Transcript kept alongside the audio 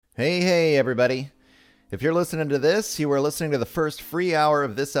Hey, everybody. If you're listening to this, you are listening to the first free hour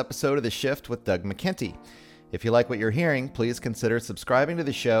of this episode of The Shift with Doug McKenty. If you like what you're hearing, please consider subscribing to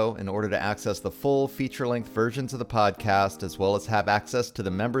the show in order to access the full feature-length versions of the podcast, as well as have access to the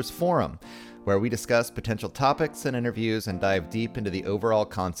members forum, where we discuss potential topics and interviews and dive deep into the overall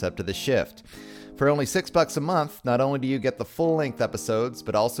concept of The Shift. For only $6 a month, not only do you get the full-length episodes,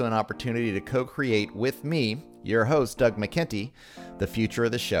 but also an opportunity to co-create with me, your host, Doug McKenty, the future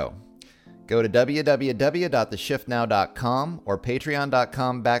of the show. Go to www.theshiftnow.com or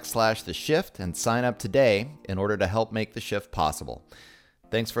patreon.com/theshift and sign up today in order to help make the shift possible.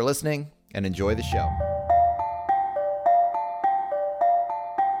 Thanks for listening and enjoy the show.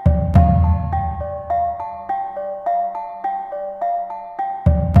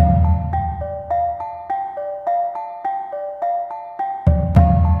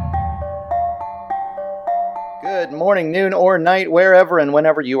 Good morning, noon, or night, wherever and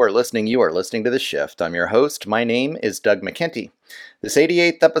whenever you are listening to The Shift. I'm your host. My name is Doug McKenty. This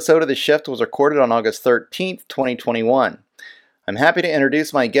 88th episode of The Shift was recorded on August 13th, 2021. I'm happy to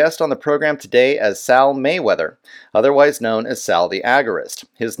introduce my guest on the program today as Sal Mayweather, otherwise known as Sal the Agorist.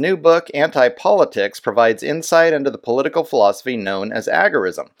 His new book, Anti-Politics, provides insight into the political philosophy known as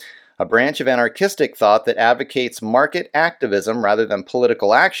agorism, a branch of anarchistic thought that advocates market activism rather than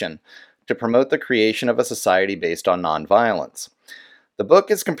political action, to promote the creation of a society based on nonviolence. The book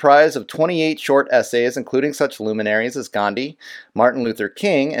is comprised of 28 short essays, including such luminaries as Gandhi, Martin Luther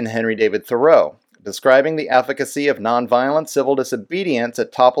King, and Henry David Thoreau, describing the efficacy of nonviolent civil disobedience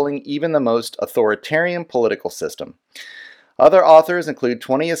at toppling even the most authoritarian political system. Other authors include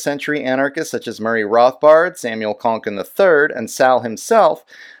 20th century anarchists such as Murray Rothbard, Samuel Conkin III, and Sal himself,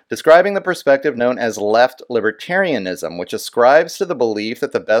 describing the perspective known as left libertarianism, which ascribes to the belief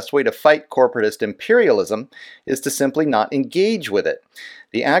that the best way to fight corporatist imperialism is to simply not engage with it.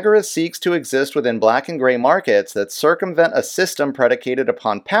 The agorist seeks to exist within black and gray markets that circumvent a system predicated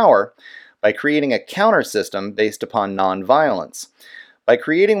upon power by creating a counter-system based upon nonviolence. By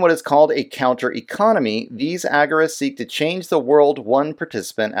creating what is called a counter-economy, these agorists seek to change the world one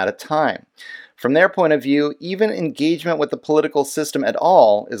participant at a time. From their point of view, even engagement with the political system at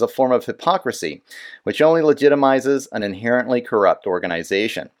all is a form of hypocrisy, which only legitimizes an inherently corrupt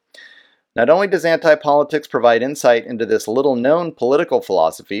organization. Not only does Anti-Politics provide insight into this little-known political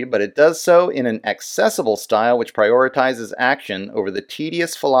philosophy, but it does so in an accessible style which prioritizes action over the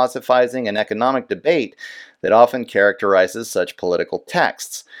tedious philosophizing and economic debate that often characterizes such political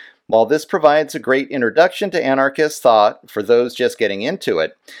texts. While this provides a great introduction to anarchist thought for those just getting into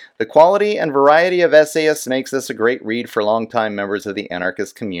it, the quality and variety of essayists makes this a great read for longtime members of the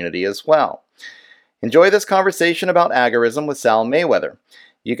anarchist community as well. Enjoy this conversation about agorism with Sal Mayweather.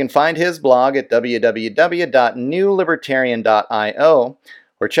 You can find his blog at www.newlibertarian.io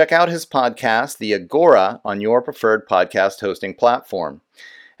or check out his podcast, The Agora, on your preferred podcast hosting platform.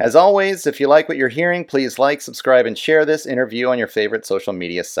 As always, if you like what you're hearing, please like, subscribe, and share this interview on your favorite social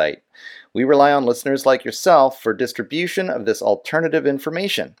media site. We rely on listeners like yourself for distribution of this alternative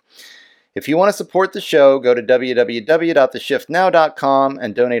information. If you want to support the show, go to www.theshiftnow.com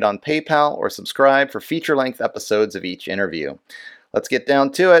and donate on PayPal or subscribe for feature-length episodes of each interview. Let's get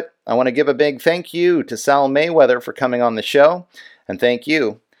down to it. I want to give a big thank you to Sal Mayweather for coming on the show, and thank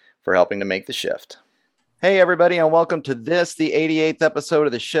you for helping to make the shift. Hey, everybody, and welcome to this, the 88th episode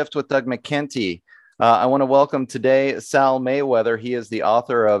of The Shift with Doug McKenty. I want to welcome today Sal Mayweather. He is the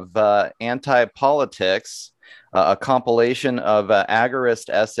author of Anti-Politics, a compilation of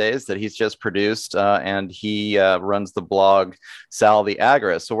agorist essays that he's just produced, and he runs the blog Sal the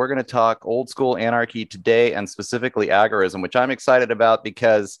Agorist. So we're going to talk old school anarchy today, and specifically agorism, which I'm excited about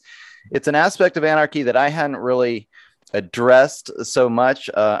because it's an aspect of anarchy that I hadn't really addressed so much.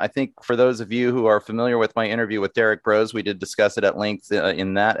 I think for those of you who are familiar with my interview with Derek Brose, we did discuss it at length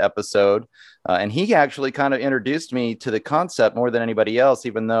in that episode. And he actually kind of introduced me to the concept more than anybody else,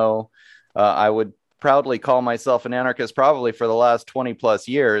 even though I would proudly call myself an anarchist probably for the last 20 plus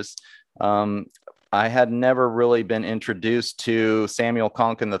years. I had never really been introduced to Samuel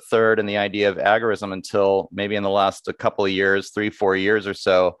Conkin III and the idea of agorism until maybe in the last a couple of years, 3-4 years or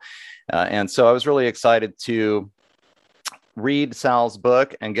so. And so I was really excited to read Sal's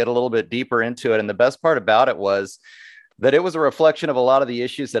book and get a little bit deeper into it. And the best part about it was that it was a reflection of a lot of the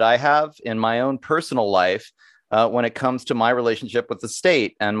issues that I have in my own personal life when it comes to my relationship with the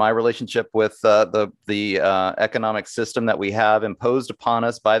state and my relationship with the economic system that we have imposed upon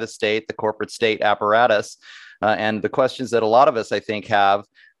us by the state, the corporate state apparatus, and the questions that a lot of us, I think, have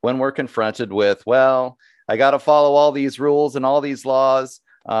when we're confronted with, well, I got to follow all these rules and all these laws,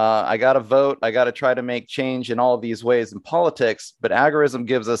 I got to vote. I got to try to make change in all of these ways in politics. But agorism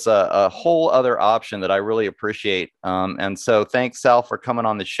gives us a whole other option that I really appreciate. And so thanks, Sal, for coming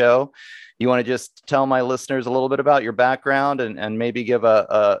on the show. You want to just tell my listeners a little bit about your background and maybe give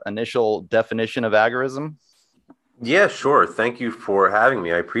a initial definition of agorism? Yeah, sure. Thank you for having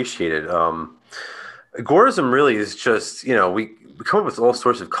me. I appreciate it. Agorism really is just, we come up with all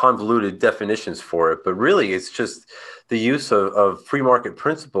sorts of convoluted definitions for it, but really it's just the use of free market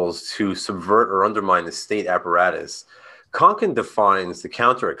principles to subvert or undermine the state apparatus. Konkin defines the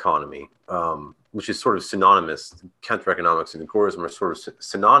counter economy, which is sort of synonymous. Counter economics and agorism are sort of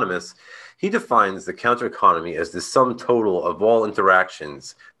synonymous. He defines the counter economy as the sum total of all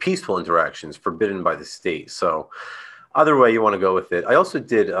interactions, peaceful interactions, forbidden by the state. So, either way you want to go with it. I also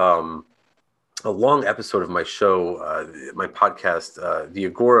did a long episode of my show, my podcast, The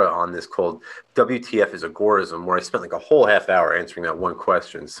Agora, on this called WTF is Agorism, where I spent like a whole half hour answering that one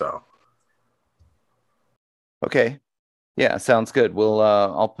question. So, Okay. Yeah, sounds good.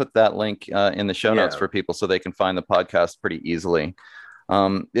 I'll put that link in the show notes yeah. for people so they can find the podcast pretty easily.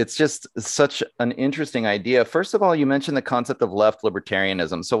 It's just such an interesting idea. First of all, you mentioned the concept of left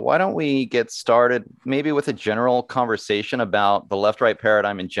libertarianism. So why don't we get started maybe with a general conversation about the left-right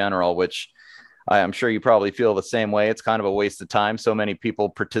paradigm in general, which I'm sure you probably feel the same way. It's kind of a waste of time. So many people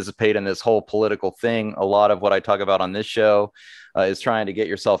participate in this whole political thing. A lot of what I talk about on this show is trying to get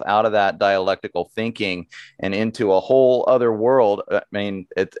yourself out of that dialectical thinking and into a whole other world. I mean,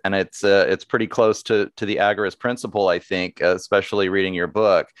 it's pretty close to the agorist principle, I think, especially reading your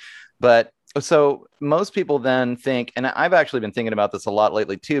book. But so most people then think, and I've actually been thinking about this a lot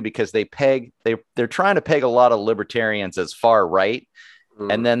lately too, because they're trying to peg a lot of libertarians as far right.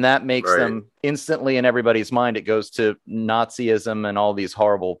 And then that makes Right. them instantly in everybody's mind. It goes to Nazism and all these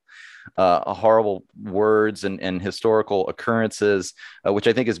horrible words and historical occurrences, which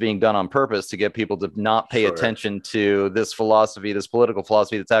I think is being done on purpose to get people to not pay Sure. attention to this philosophy, this political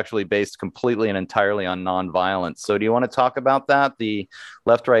philosophy that's actually based completely and entirely on nonviolence. So do you want to talk about that, the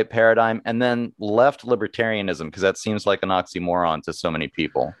left-right paradigm, and then left libertarianism? Because that seems like an oxymoron to so many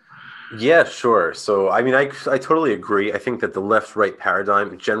people. Yeah, sure. So, I mean, I totally agree. I think that the left-right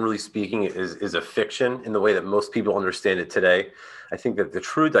paradigm, generally speaking, is a fiction in the way that most people understand it today. I think that the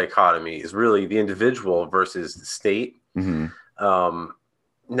true dichotomy is really the individual versus the state. Mm-hmm.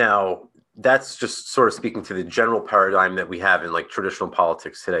 Now, that's just sort of speaking to the general paradigm that we have in like traditional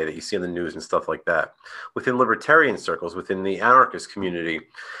politics today that you see on the news and stuff like that. Within libertarian circles, within the anarchist community,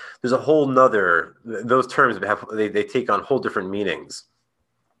 there's a whole nother, those terms they take on whole different meanings.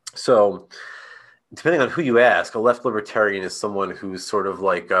 So, depending on who you ask, a left libertarian is someone who's sort of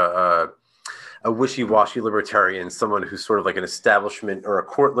like a wishy-washy libertarian, someone who's sort of like an establishment or a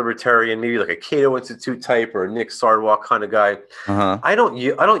court libertarian, maybe like a Cato Institute type or a Nick Sardwalk kind of guy. Uh-huh. I don't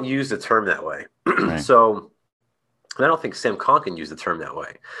use the term that way. Right. So, and I don't think Sam Konkin used the term that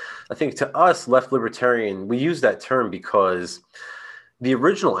way. I think to us, left libertarian, we use that term because the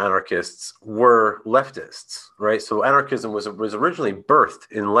original anarchists were leftists, right? So anarchism was originally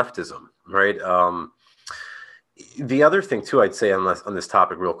birthed in leftism, right? The other thing too, I'd say on this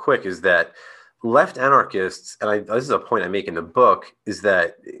topic real quick is that left anarchists, and this is a point I make in the book, is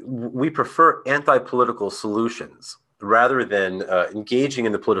that we prefer anti-political solutions rather than engaging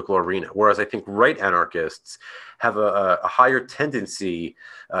in the political arena. Whereas I think right anarchists have a higher tendency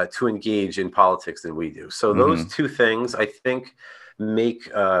to engage in politics than we do. So those two things, I think,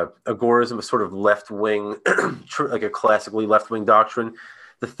 make agorism a sort of left-wing, like a classically left-wing doctrine.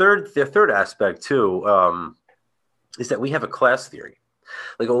 The third aspect too is that we have a class theory.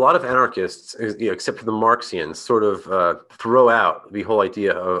 Like a lot of anarchists, except for the Marxians, sort of throw out the whole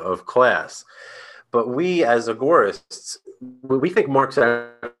idea of class. But we, as agorists, we think Marx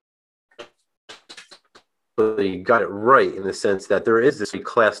got it right in the sense that there is this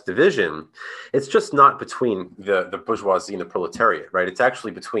class division. It's just not between the bourgeoisie and the proletariat, right? It's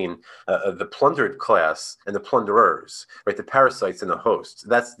actually between the plundered class and the plunderers, right? The parasites and the hosts.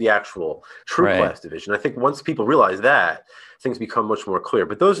 That's the actual true class division. I think once people realize that, things become much more clear.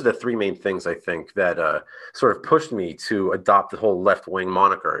 But those are the three main things I think that sort of pushed me to adopt the whole left-wing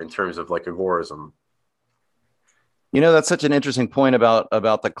moniker in terms of like agorism. You know, that's such an interesting point about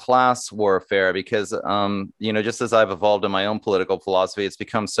the class warfare, because, just as I've evolved in my own political philosophy, it's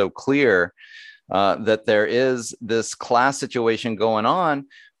become so clear that there is this class situation going on.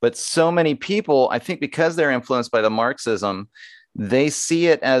 But so many people, I think, because they're influenced by the Marxism, they see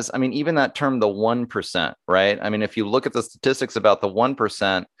it as, I mean, even that term, the 1%, right? I mean, if you look at the statistics about the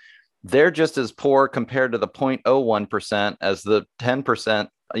 1%, they're just as poor compared to the 0.01% as the 10%,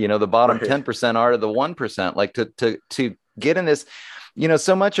 the bottom 10% are to the 1%. Like to get in this,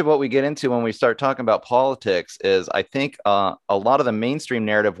 So much of what we get into when we start talking about politics is, I think, a lot of the mainstream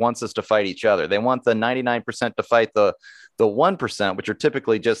narrative wants us to fight each other. They want the 99% to fight the 1%, which are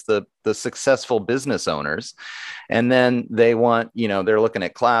typically just the successful business owners. And then they want, they're looking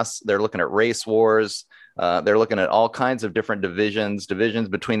at class, they're looking at race wars, they're looking at all kinds of different divisions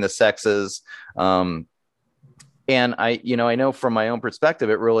between the sexes. And I know from my own perspective,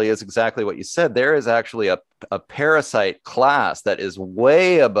 it really is exactly what you said. There is actually a parasite class that is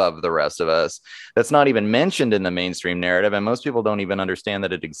way above the rest of us, that's not even mentioned in the mainstream narrative. And most people don't even understand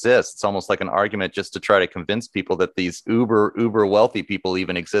that it exists. It's almost like an argument just to try to convince people that these uber wealthy people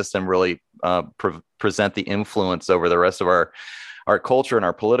even exist and really present the influence over the rest of our culture and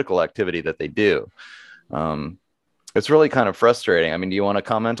our political activity that they do. It's really kind of frustrating. I mean, do you want to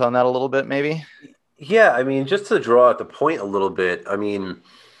comment on that a little bit, maybe? Yeah, I mean, just to draw out the point a little bit, I mean,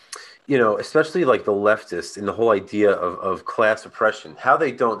 especially like the leftists and the whole idea of class oppression, how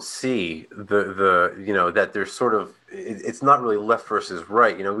they don't see that there's sort of it's not really left versus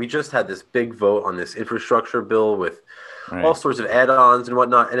right. We just had this big vote on this infrastructure bill with all Right. sorts of add-ons and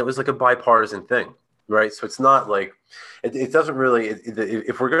whatnot, and it was like a bipartisan thing, right? So it's not like it doesn't really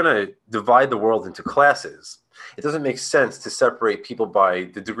if we're going to divide the world into classes, it doesn't make sense to separate people by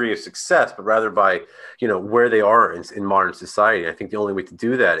the degree of success, but rather by where they are in modern society. I think the only way to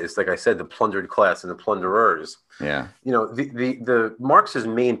do that is, like I said, the plundered class and the plunderers. Yeah. The Marx's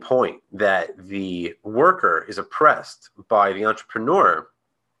main point that the worker is oppressed by the entrepreneur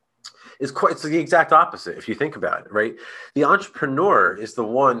it's the exact opposite if you think about it, right? The entrepreneur is the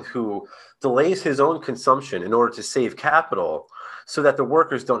one who delays his own consumption in order to save capital so that the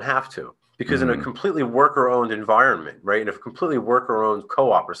workers don't have to. Because in a Mm-hmm. completely worker-owned environment, right, in a completely worker-owned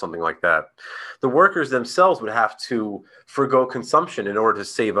co-op or something like that, the workers themselves would have to forgo consumption in order to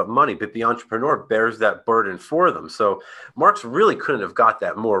save up money, but the entrepreneur bears that burden for them. So Marx really couldn't have got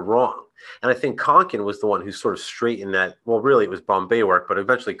that more wrong. And I think Konkin was the one who sort of straightened that. Well, really, it was Bombay work, but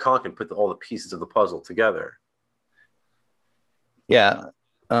eventually Konkin put all the pieces of the puzzle together. Yeah.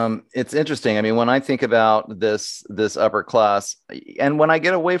 It's interesting. I mean, when I think about this upper class, and when I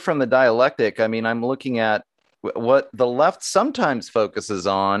get away from the dialectic, I mean, I'm looking at what the left sometimes focuses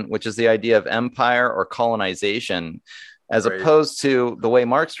on, which is the idea of empire or colonization, as Right, opposed to the way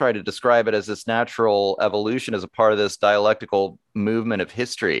Marx tried to describe it as this natural evolution as a part of this dialectical movement of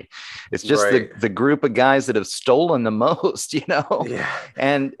history. It's just the right. the group of guys that have stolen the most, Yeah,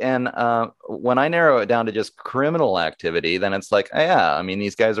 and when I narrow it down to just criminal activity, then it's like, yeah, I mean,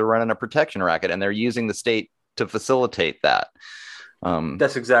 these guys are running a protection racket and they're using the state to facilitate that. Um,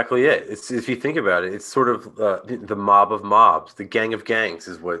 that's exactly it. It's if you think about it, it's sort of the mob of mobs, the gang of gangs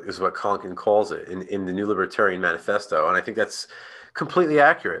is what Konkin calls it in the New Libertarian Manifesto, and I think that's completely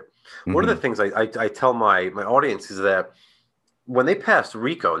accurate. One of the mhm. things I tell my audience is that when they passed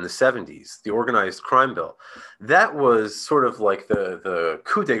RICO in the 70s, the organized crime bill, that was sort of like the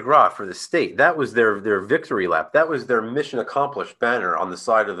coup de grace for the state. That was their victory lap. That was their mission accomplished banner on the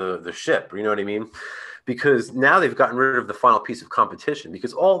side of the ship. You know what I mean? Because now they've gotten rid of the final piece of competition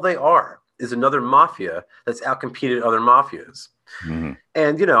because all they are is another mafia that's outcompeted other mafias. Mhm.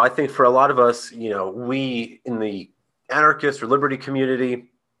 And, I think for a lot of us, we in the anarchist or liberty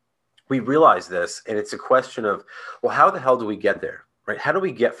community, we realize this, and it's a question of, well, how the hell do we get there, right? How do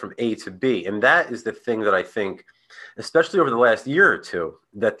we get from A to B? And that is the thing that I think, especially over the last year or two,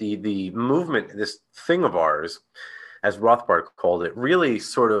 that the movement, this thing of ours, as Rothbard called it, really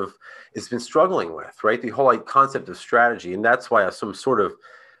sort of has been struggling with, right? The whole concept of strategy, and that's why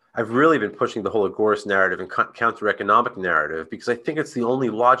I've really been pushing the whole agorist narrative and counter-economic narrative because I think it's the only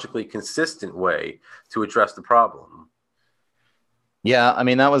logically consistent way to address the problem. Yeah, I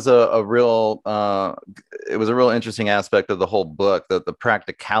mean that was a real it was a real interesting aspect of the whole book, the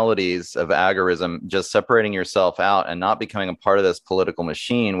practicalities of agorism, just separating yourself out and not becoming a part of this political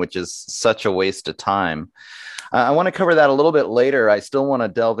machine, which is such a waste of time. I want to cover that a little bit later. I still want to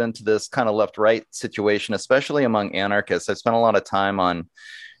delve into this kind of left-right situation, especially among anarchists. I spent a lot of time on,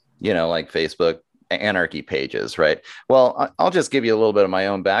 like Facebook anarchy pages, right? Well, I'll just give you a little bit of my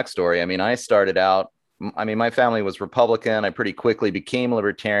own backstory. I mean, I started out, I mean, my family was Republican. I pretty quickly became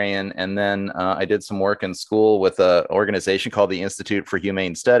libertarian. And then I did some work in school with an organization called the Institute for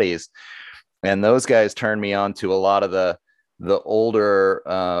Humane Studies. And those guys turned me on to a lot of the older,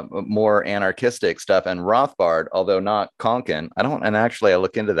 more anarchistic stuff. And Rothbard, although not Konkin, I don't, and actually I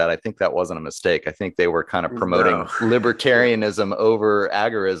look into that. I think that wasn't a mistake. I think they were kind of No. promoting libertarianism over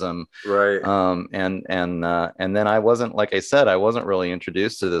agorism. Right. And then I wasn't, like I said, I wasn't really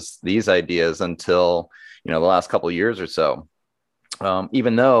introduced to these ideas until, the last couple of years or so.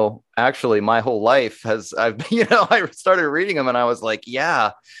 Even though actually my whole life I started reading them and I was like,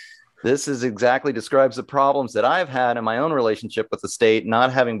 yeah, this is exactly describes the problems that I've had in my own relationship with the state,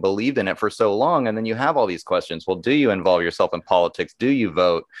 not having believed in it for so long. And then you have all these questions. Well, do you involve yourself in politics? Do you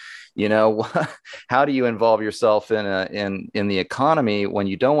vote? You know, how do you involve yourself in the economy when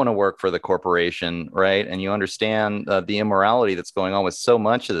you don't want to work for the corporation, right? And you understand the immorality that's going on with so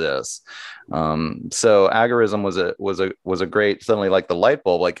much of this. So agorism was a great, suddenly, like the light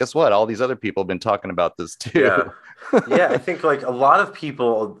bulb. Like, guess what? All these other people have been talking about this Yeah. too. Yeah, I think like a lot of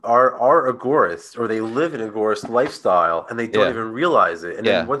people are agorists or they live an agorist lifestyle and they don't Yeah, even realize it. And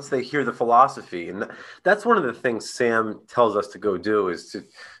then yeah. once they hear the philosophy, and that's one of the things Sam tells us to go do is to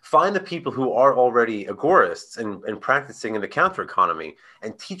find the people who are already agorists and practicing in the counter economy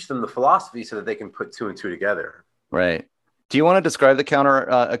and teach them the philosophy so that they can put two and two together. Right. Do you want to describe the counter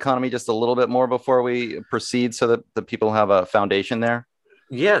economy just a little bit more before we proceed so that the people have a foundation there?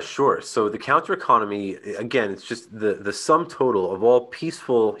 Yeah, sure. So the counter economy, again, it's just the sum total of all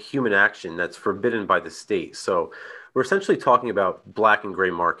peaceful human action that's forbidden by the state. So we're essentially talking about black and gray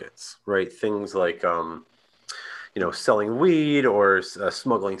markets, right? Things like selling weed or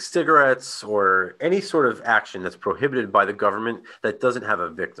smuggling cigarettes or any sort of action that's prohibited by the government that doesn't have a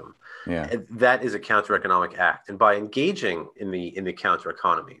victim. Yeah. That is a counter economic act. And by engaging in the counter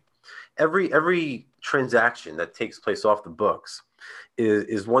economy, every transaction that takes place off the books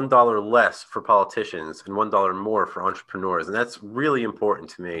is $1 less for politicians and $1 more for entrepreneurs, and that's really important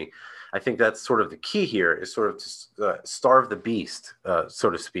to me. I think that's sort of the key here is sort of to starve the beast,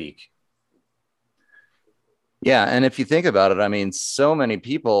 so to speak. Yeah. And if you think about it, I mean, so many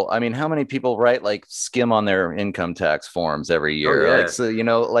people, I mean, how many people write like skim on their income tax forms every Oh year? Like, yeah,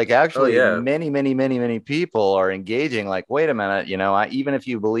 so, like oh actually yeah. many people are engaging, like, wait a minute, even if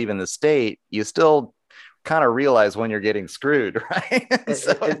you believe in the state, you still kind of realize when you're getting screwed, right? And,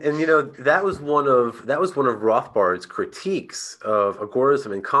 So, that was one of Rothbard's critiques of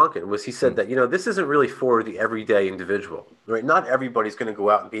agorism and Konkin was he said that this isn't really for the everyday individual, right? Not everybody's going to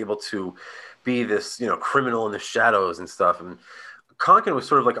go out and be able to be this criminal in the shadows and stuff. And Konkin was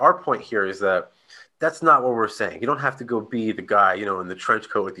sort of like our point here is that that's not what we're saying. You don't have to go be the guy in the trench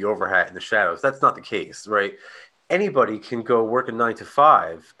coat with the overhat in the shadows. That's not the case, right? Anybody can go work a 9 to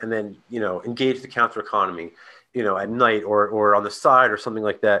 5 and then engage the counter economy at night or on the side or something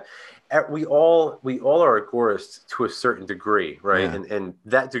like that. We all are agorists to a certain degree, right? yeah. And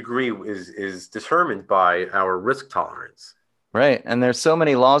that degree is determined by our risk tolerance, Right. And there's so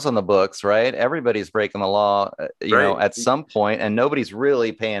many laws on the books, right? Everybody's breaking the law, right? at some point, and nobody's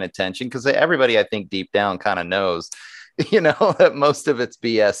really paying attention because everybody, I think, deep down kind of knows, that most of it's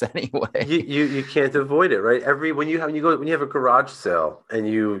BS You, anyway. you can't avoid it, right? When you have a garage sale and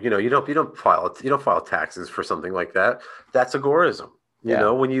you don't file taxes for something like that. That's agorism. Yeah.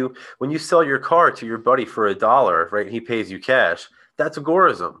 When you sell your car to your buddy for $1, right? And he pays you cash. That's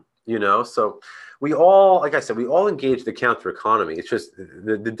agorism. So we all, like I said, we all engage the counter economy. It's just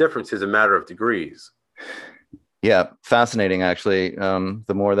the difference is a matter of degrees. Yeah, fascinating. Actually,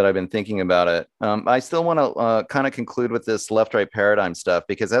 the more that I've been thinking about it, I still want to kind of conclude with this left-right paradigm stuff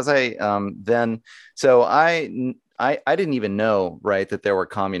because as I then, so I didn't even know, right, that there were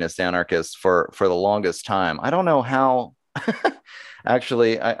communist anarchists for the longest time. I don't know how.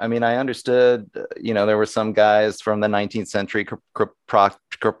 Actually, I mean, I understood, there were some guys from the 19th century,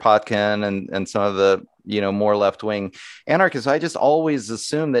 Kropotkin, and some of the, more left-wing anarchists. I just always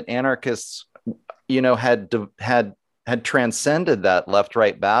assumed that anarchists had transcended that left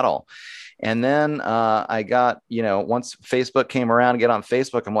right battle. And then I got, once Facebook came around, get on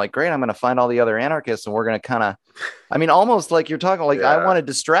Facebook, I'm like, great, I'm going to find all the other anarchists and we're going to kind of, I mean, almost like you're talking, like I Yeah, wanted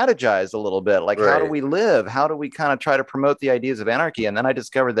to strategize a little bit, like how do right, we live? How do we kind of try to promote the ideas of anarchy? And then I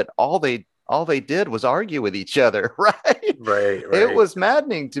discovered that all they did was argue with each other, right? right, It right. was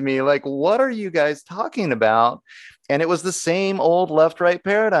maddening to me. Like, what are you guys talking about? And it was the same old left-right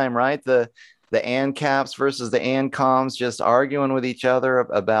paradigm, right? The ANCAPs versus the ANCOMs just arguing with each other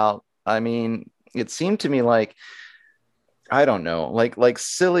about, I mean, it seemed to me like, I don't know, like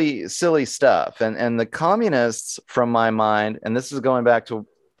silly stuff. And the communists, from my mind, and this is going back to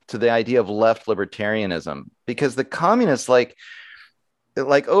the idea of left libertarianism, because the communists, like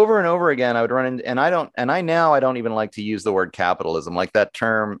over and over again, I would run in, and I don't even like to use the word capitalism. Like that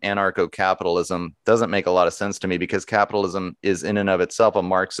term anarcho-capitalism doesn't make a lot of sense to me because capitalism is in and of itself a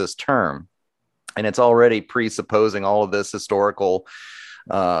Marxist term, and it's already presupposing all of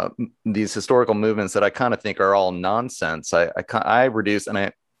uh, these historical movements that I kind of think are all nonsense. I reduce, and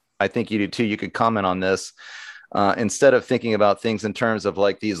I think you do too. You could comment on this. instead of thinking about things in terms of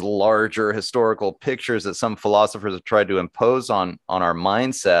like these larger historical pictures that some philosophers have tried to impose on our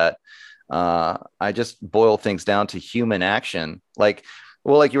mindset. I just boil things down to human action. Like,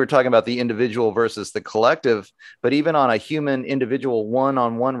 well, like you were talking about the individual versus the collective, but even on a human individual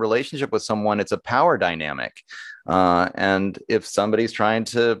one-on-one relationship with someone, it's a power dynamic. And if somebody's trying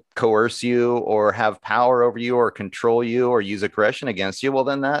to coerce you or have power over you or control you or use aggression against you, well,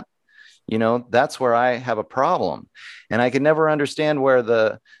 then that's where I have a problem. And I could never understand where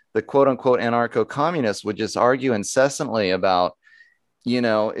the quote unquote anarcho communists would just argue incessantly about,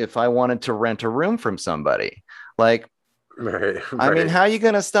 if I wanted to rent a room from somebody. Like, Right, I mean, right, how are you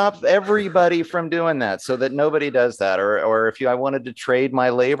going to stop everybody from doing that so that nobody does that? Or if I wanted to trade my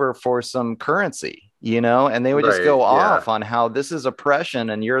labor for some currency, and they would just right. go Yeah, off on how this is oppression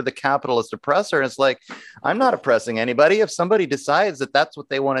and you're the capitalist oppressor. And it's like, I'm not oppressing anybody. If somebody decides that that's what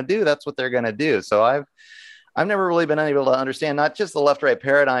they want to do, that's what they're going to do. So I've never really been able to understand not just the left right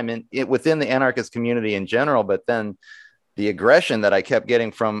paradigm within the anarchist community in general, but then the aggression that I kept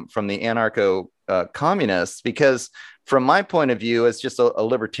getting from the anarcho communists, because from my point of view, as just a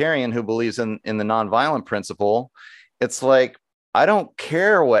libertarian who believes in the nonviolent principle, it's like I don't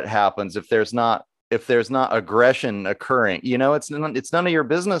care what happens if there's not aggression occurring. It's none of your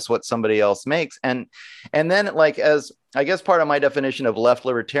business what somebody else makes. And then, like, as I guess part of my definition of left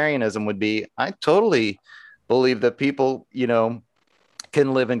libertarianism would be, I totally believe that people,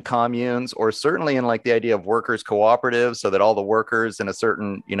 can live in communes, or certainly in like the idea of workers cooperatives, so that all the workers in a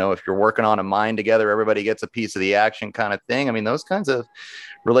certain, if you're working on a mine together, everybody gets a piece of the action kind of thing. I mean, those kinds of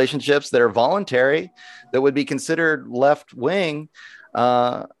relationships that are voluntary, that would be considered left wing,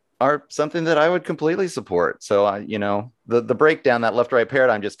 are something that I would completely support. So the breakdown, that left right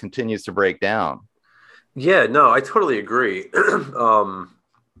paradigm just continues to break down. yeah. No, I totally agree. To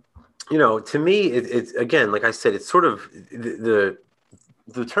me, it's again, like I said, it's sort of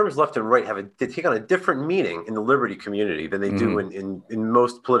the terms left and right they take on a different meaning in the liberty community than they do Mm-hmm. in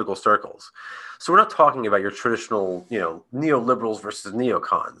most political circles. So we're not talking about your traditional, neoliberals versus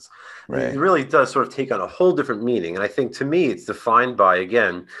neocons. It Right. really does sort of take on a whole different meaning. And I think to me, it's defined by,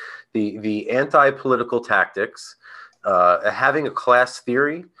 again, the anti-political tactics, having a class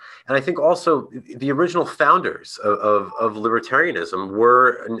theory. And I think also the original founders of libertarianism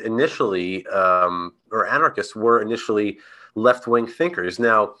were initially, or anarchists were initially left-wing thinkers.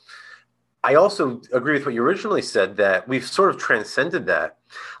 Now, I also agree with what you originally said, that we've sort of transcended that.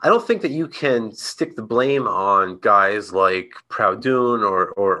 I don't think that you can stick the blame on guys like Proudhon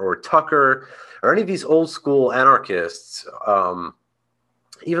or Tucker or any of these old school anarchists,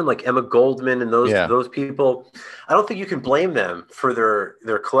 even like Emma Goldman and those Yeah. those people. I don't think you can blame them for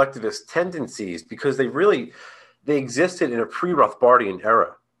their collectivist tendencies, because they existed in a pre-Rothbardian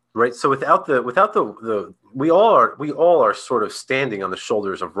era, right? So without the we all are sort of standing on the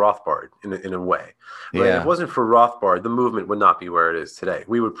shoulders of Rothbard in a way, right? If it Yeah. wasn't for Rothbard, the movement would not be where it is today.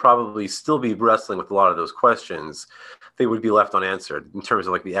 We would probably still be wrestling with a lot of those questions. They would be left unanswered in terms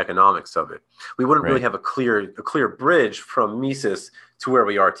of like the economics of it. We wouldn't really Right. have a clear bridge from Mises to where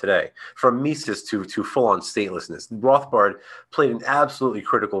we are today, from Mises to full-on statelessness. Rothbard played an absolutely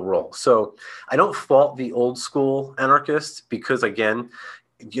critical role. So I don't fault the old school anarchists, because again,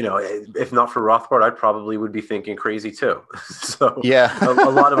 if not for Rothbard, I probably would be thinking crazy too. So Yeah. a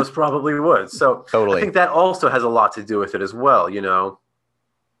lot of us probably would. So I Totally. think that also has a lot to do with it as well.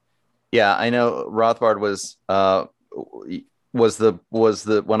 Yeah, I know Rothbard was the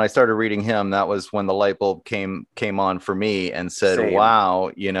when I started reading him, that was when the light bulb came on for me and said, Same.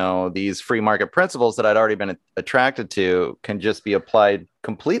 wow, these free market principles that I'd already been attracted to can just be applied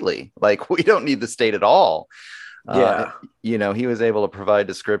completely. Like, we don't need the state at all. uh, Yeah. he was able to provide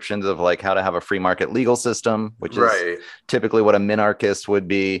descriptions of like how to have a free market legal system, which is Right. typically what a minarchist would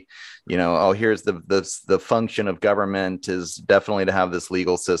be. Oh, here's the function of government is definitely to have this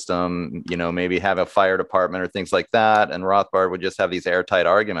legal system, maybe have a fire department or things like that. And Rothbard would just have these airtight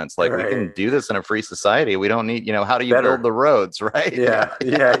arguments like, we can Right. do this in a free society. We don't need, how do you build Better. the roads, right? Yeah,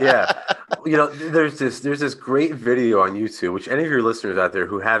 yeah, yeah. There's this great video on YouTube, which any of your listeners out there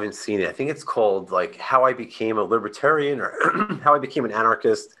who haven't seen it, I think it's called like "How I Became a Libertarian" or "How I Became an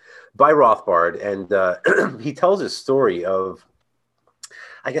Anarchist" by Rothbard, and he tells his story of,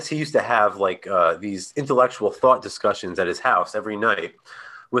 I guess he used to have like these intellectual thought discussions at his house every night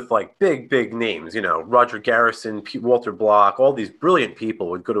with like big names, Roger Garrison, Walter Block, all these brilliant people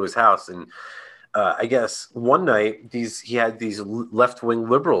would go to his house. And I guess one night he had these left wing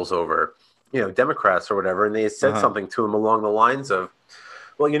liberals over, Democrats or whatever, and they had said Uh-huh. something to him along the lines of,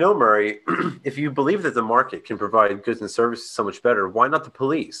 "Well, Murray, if you believe that the market can provide goods and services so much better, why not the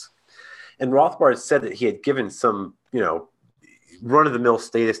police?" And Rothbard said that he had given some, run-of-the-mill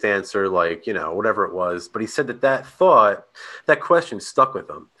statist answer, like, whatever it was. But he said that question stuck with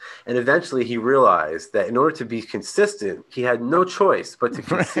him. And eventually he realized that in order to be consistent, he had no choice but to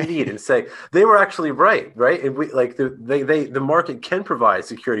concede and say they were actually right, right? And the market can provide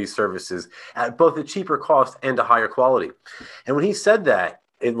security services at both a cheaper cost and a higher quality. And when he said that,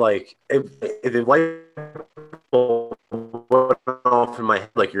 it light bulb went off in my head,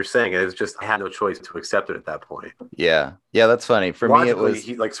 like you're saying. It was just, I had no choice to accept it at that point. Yeah. Yeah, that's funny. For me, it Logically, was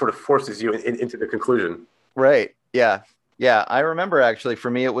he like sort of forces you into the conclusion. right. Yeah. Yeah. I remember actually for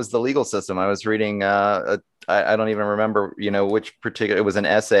me, it was the legal system. I was reading, I don't even remember, which particular, it was an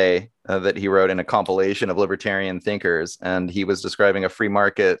essay that he wrote in a compilation of libertarian thinkers. And he was describing a free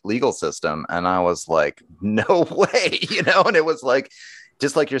market legal system. And I was like, no way, and it was like,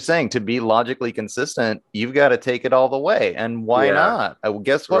 just like you're saying, to be logically consistent, you've got to take it all the way. And why Yeah, not?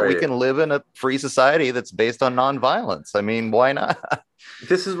 Guess what? We right. can live in a free society that's based on nonviolence. I mean, why not?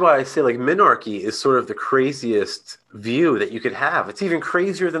 This is why I say like minarchy is sort of the craziest view that you could have. It's even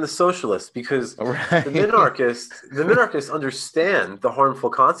crazier than the socialists because Right. the minarchists understand the harmful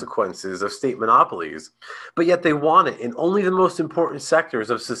consequences of state monopolies, but yet they want it in only the most important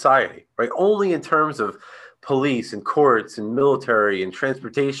sectors of society, right? Only in terms of police and courts and military and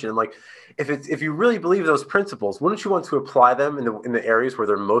transportation. And like, if you really believe those principles, wouldn't you want to apply them in the areas where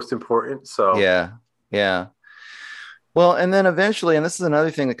they're most important? So Yeah. Yeah. Well, and then eventually, and this is another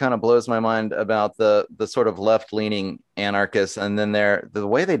thing that kind of blows my mind about the sort of left-leaning anarchists, and then the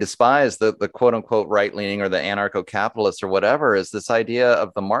way they despise the quote unquote right-leaning or the anarcho-capitalists or whatever is this idea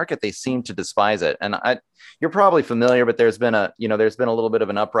of the market. They seem to despise it, and you're probably familiar, but there's been a little bit of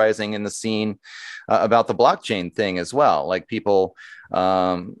an uprising in the scene about the blockchain thing as well. Like people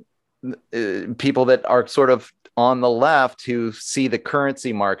that are sort of on the left who see the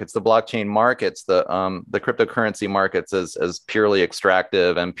currency markets, the blockchain markets, the cryptocurrency markets as purely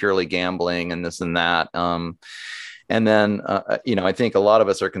extractive and purely gambling and this and that. And then, I think a lot of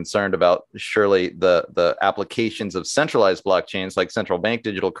us are concerned about surely the applications of centralized blockchains like central bank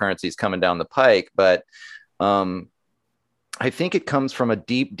digital currencies coming down the pike. But I think it comes from a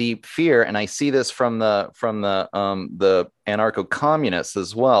deep, deep fear, and I see this from the anarcho-communists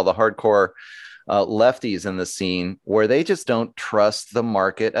as well, the hardcore lefties in the scene, where they just don't trust the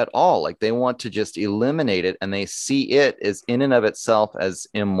market at all. Like they want to just eliminate it, and they see it as in and of itself as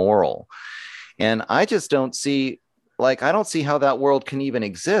immoral. And I just don't see, I don't see how that world can even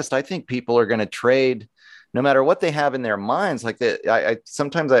exist. I think people are going to trade no matter what they have in their minds. Like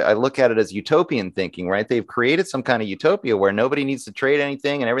sometimes I look at it as utopian thinking, right? They've created some kind of utopia where nobody needs to trade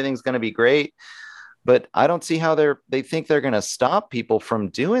anything and everything's going to be great. But I don't see how they think they're going to stop people from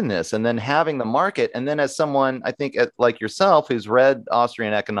doing this and then having the market. And then as someone, I think like yourself, who's read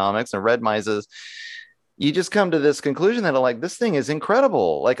Austrian economics and read Mises, you just come to this conclusion that like this thing is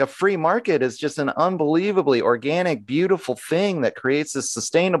incredible. Like a free market is just an unbelievably organic, beautiful thing that creates this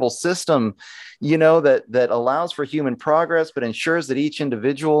sustainable system, that allows for human progress, but ensures that each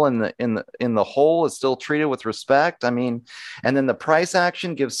individual in the whole is still treated with respect. I mean, and then the price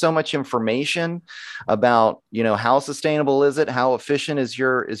action gives so much information about, how sustainable is it, how efficient is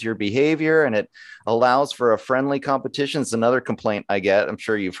your behavior, and it allows for a friendly competition. It's another complaint I get. I'm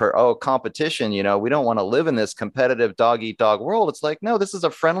sure you've heard, oh, competition, we don't want to live in this competitive dog eat dog world. It's like, no, this is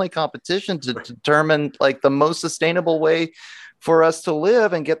a friendly competition to determine like the most sustainable way for us to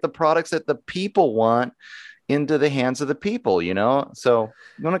live and get the products that the people want into the hands of the people, So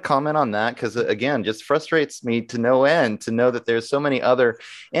you want to comment on that? Because again, just frustrates me to no end to know that there's so many other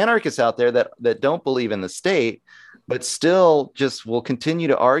anarchists out there that don't believe in the state, but still just will continue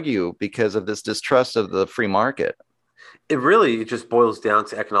to argue because of this distrust of the free market. it really just boils down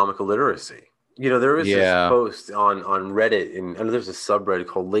to economical literacy. There was this Yeah. post on Reddit, and I know there's a subreddit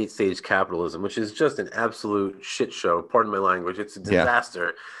called Late Stage Capitalism, which is just an absolute shit show. Pardon my language. It's a Yeah.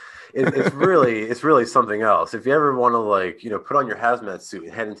 disaster. It's really something else. If you ever want to put on your hazmat suit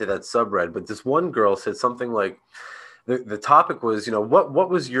and head into that subreddit. But this one girl said something like, the topic was, what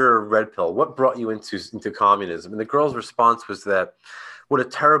was your red pill? What brought you into communism? And the girl's response was that what a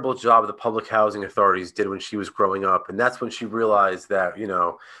terrible job the public housing authorities did when she was growing up. And that's when she realized that,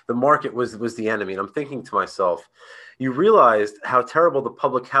 the market was the enemy. And I'm thinking to myself, you realized how terrible the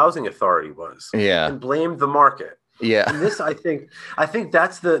public housing authority was Yeah. and blamed the market. Yeah. And this, I think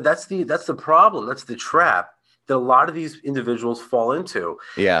that's the problem. That's the trap that a lot of these individuals fall into.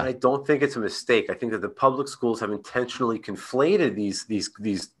 And Yeah. I don't think it's a mistake. I think that the public schools have intentionally conflated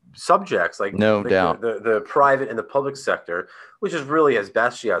these subjects No like doubt. the private and the public sector, which is really, as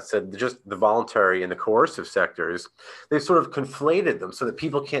Bastiat said, just the voluntary and the coercive sectors. They've sort of conflated them so that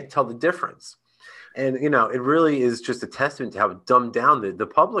people can't tell the difference. And it really is just a testament to how dumbed down the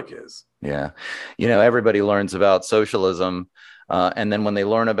public is. Yeah. Everybody learns about socialism. And then when they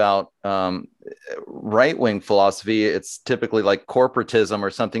learn about right wing philosophy, it's typically like corporatism or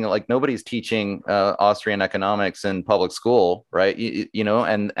something. Like nobody's teaching Austrian economics in public school, right?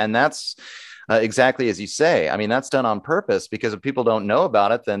 And that's exactly as you say. I mean, that's done on purpose because if people don't know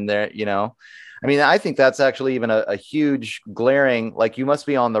about it, then I mean, I think that's actually even a huge glaring, like you must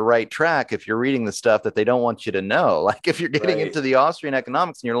be on the right track if you're reading the stuff that they don't want you to know. Like if you're getting Right. into the Austrian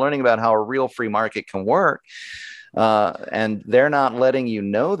economics and you're learning about how a real free market can work, and they're not letting you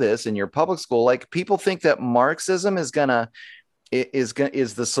know this in your public school. Like people think that Marxism is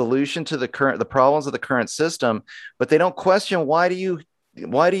the solution to the problems of the current system, but they don't question why do you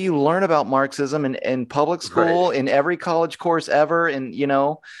learn about Marxism in public Right. school in every college course ever? And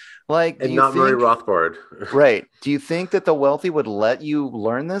like, do And you not Murray think Rothbard. right? Do you think that the wealthy would let you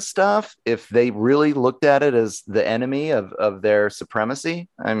learn this stuff if they really looked at it as the enemy of their supremacy?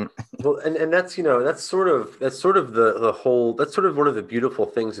 I'm Well, and that's sort of the whole, that's sort of one of the beautiful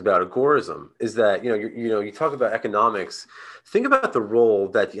things about agorism is that you talk about economics. Think about the role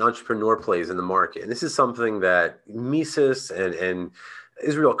that the entrepreneur plays in the market, and this is something that Mises and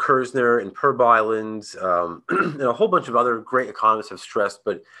Israel Kirzner and Perb Island, and a whole bunch of other great economists have stressed.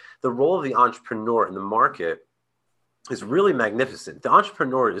 But the role of the entrepreneur in the market is really magnificent. The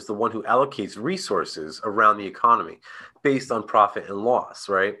entrepreneur is the one who allocates resources around the economy based on profit and loss,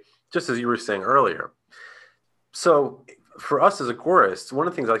 right? Just as you were saying earlier. So for us as agorists, one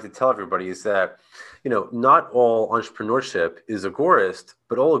of the things I like to tell everybody is that, not all entrepreneurship is agorist,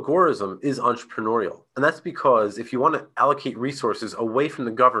 but all agorism is entrepreneurial. And that's because if you want to allocate resources away from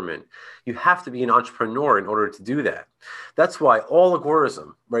the government, you have to be an entrepreneur in order to do that. That's why all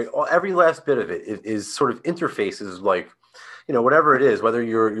agorism, right, every last bit of it is sort of interfaces like, whatever it is, whether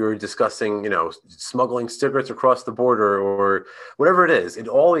you're discussing, smuggling cigarettes across the border or whatever it is, it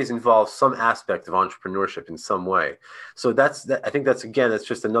always involves some aspect of entrepreneurship in some way. So I think that's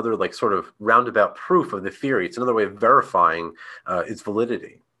just another like sort of roundabout proof of the theory. It's another way of verifying its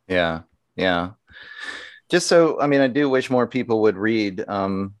validity. yeah, yeah. Just so, I mean, I do wish more people would read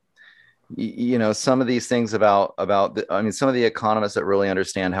some of these things I mean some of the economists that really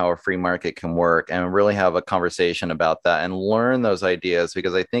understand how a free market can work and really have a conversation about that and learn those ideas,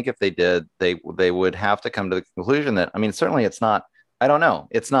 because I think if they did, they would have to come to the conclusion that, I mean, certainly it's not, I don't know,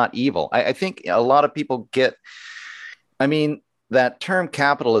 it's not evil. I think a lot of people I mean, that term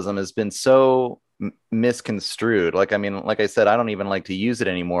capitalism has been so misconstrued. Like, I mean, like I said, I don't even like to use it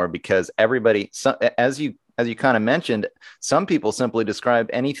anymore because as you kind of mentioned, some people simply describe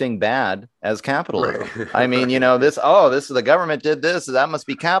anything bad as Right. capitalism. I mean, Right. this is the government did this, that must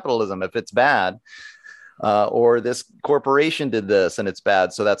be capitalism if it's bad. Or this corporation did this and it's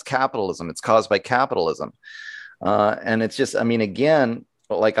bad, so that's capitalism. It's caused by capitalism. And it's just, I mean, again,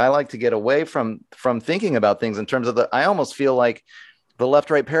 like I like to get away from thinking about things in terms of I almost feel like the left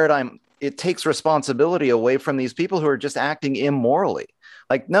right paradigm, it takes responsibility away from these people who are just acting immorally.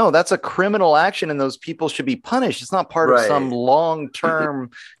 Like, no, that's a criminal action and those people should be punished. It's not part of some Right. long-term Right.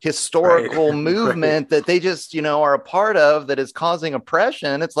 historical Right. movement that they just, are a part of that is causing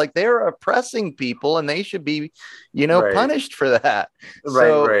oppression. It's like they're oppressing people and they should be, Right. punished for that. Right.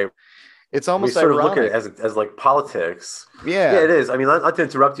 So Right. it's We almost sort of look at it ironic. as like politics. Yeah, Yeah. it is. I mean, not to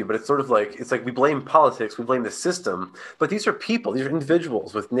interrupt you, but it's sort of like it's like we blame politics, we blame the system, but these are people, these are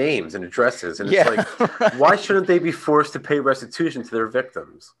individuals with names and addresses, and it's Yeah. like, why Right. shouldn't they be forced to pay restitution to their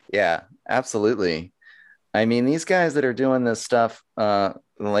victims? Yeah, absolutely. I mean, these guys that are doing this stuff,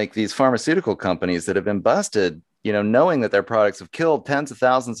 like these pharmaceutical companies that have been busted, knowing that their products have killed tens of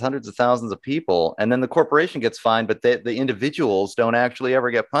thousands, hundreds of thousands of people, and then the corporation gets fined, but the individuals don't actually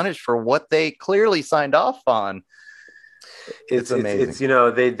ever get punished for what they clearly signed off on. It's It's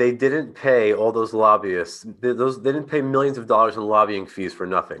amazing. they didn't pay all those lobbyists, they didn't pay millions of dollars in lobbying fees for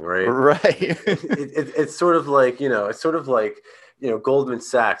nothing, right? Right. It's sort of like it's sort of like Goldman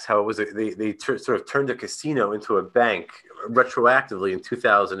Sachs, how it was sort of turned a casino into a bank retroactively in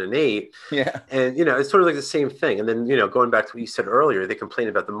 2008. Yeah. And it's sort of like the same thing. And then going back to what you said earlier, they complain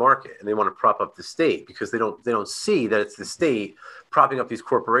about the market and they want to prop up the state because they don't see that it's the state propping up these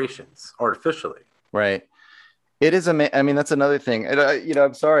corporations artificially. Right. It is I mean, that's another thing. And,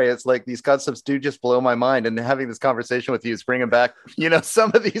 I'm sorry. It's like these concepts do just blow my mind. And having this conversation with you is bringing back,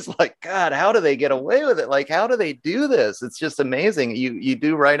 some of these, like, God, how do they get away with it? Like, how do they do this? It's just amazing. You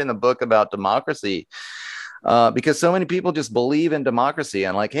do write in the book about democracy. because so many people just believe in democracy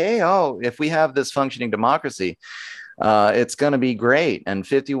and like, hey, oh, if we have this functioning democracy, it's going to be great. And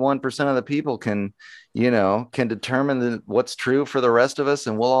 51% of the people can, can determine what's true for the rest of us.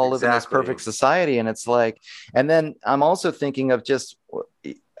 And we'll all live in this Exactly. perfect society. And it's like, and then I'm also thinking of just,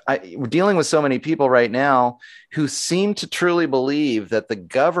 we're dealing with so many people right now who seem to truly believe that the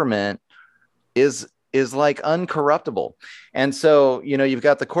government is like uncorruptible. And so, you've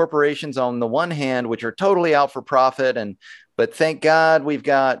got the corporations on the one hand, which are totally out for profit. But thank God we've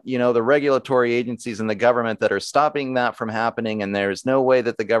got, the regulatory agencies in the government that are stopping that from happening. And there's no way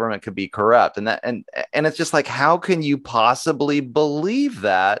that the government could be corrupt. And it's just like, how can you possibly believe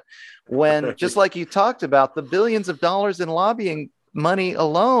that when, just like you talked about, the billions of dollars in lobbying money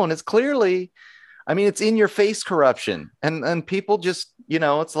alone is clearly, I mean, it's in your face corruption. And people just,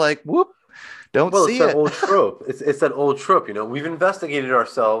 it's like, whoop, don't Well, it's see that it. old trope. It's that old trope. We've investigated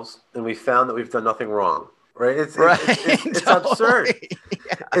ourselves and we found that we've done nothing wrong. Right? Right. It's absurd. Totally.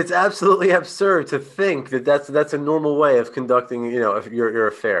 Yeah. It's absolutely absurd to think that that's a normal way of conducting, your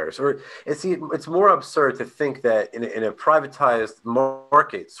affairs. Or it's more absurd to think that in a privatized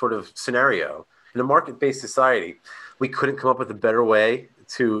market sort of scenario, in a market-based society, we couldn't come up with a better way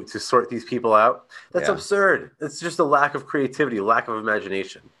to sort these people out. That's Yeah. absurd. It's just a lack of creativity, lack of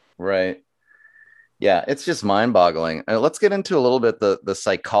imagination. Right. Yeah, it's just mind-boggling. Let's get into a little bit the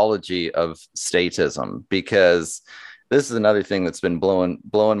psychology of statism, because this is another thing that's been blowing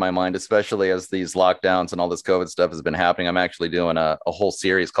my mind, especially as these lockdowns and all this COVID stuff has been happening. I'm actually doing a whole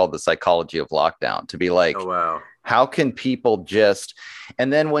series called The Psychology of Lockdown, to be like, Oh wow. how can people just,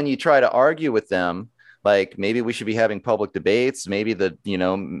 and then when you try to argue with them, like maybe we should be having public debates, maybe the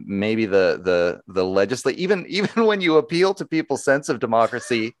legislate, even when you appeal to people's sense of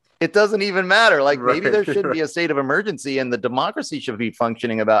democracy, it doesn't even matter. Like maybe Right. there shouldn't be a state of emergency and the democracy should be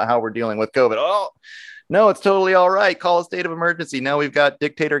functioning about how we're dealing with COVID. Oh, no, it's totally all right. Call a state of emergency. Now we've got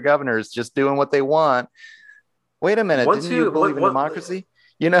dictator governors just doing what they want. Wait a minute. Once Didn't you you believe in what democracy?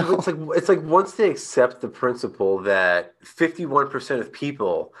 it's like once they accept the principle that 51% of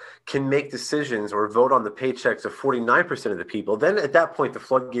people can make decisions or vote on the paychecks of 49% of the people, then at that point the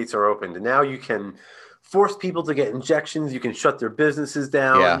floodgates are opened. And now you can force people to get injections, you can shut their businesses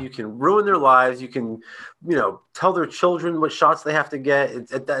down, Yeah. you can ruin their lives, you can, tell their children what shots they have to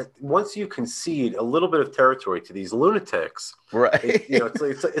get. At that once you concede a little bit of territory to these lunatics, Right.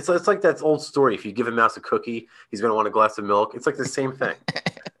 it's like that old story. If you give a mouse a cookie, he's going to want a glass of milk. It's like the same thing.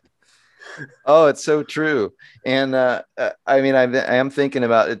 Oh, it's so true. And I mean, I am thinking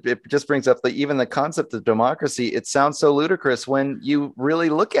about it. It just brings up even the concept of democracy. It sounds so ludicrous when you really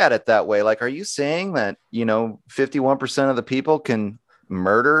look at it that way. Like, are you saying that, 51% of the people can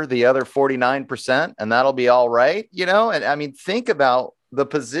murder the other 49% and that'll be all right? And I mean, think about the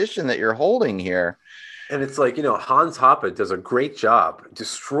position that you're holding here. And it's like, Hans Hoppe does a great job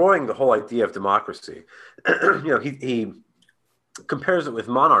destroying the whole idea of democracy. He compares it with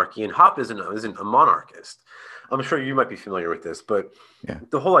monarchy, and Hoppe isn't a monarchist. I'm sure you might be familiar with this, but Yeah.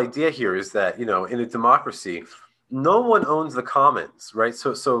 the whole idea here is that, in a democracy, no one owns the commons, right?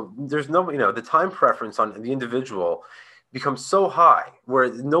 So there's no, the time preference on the individual becomes so high where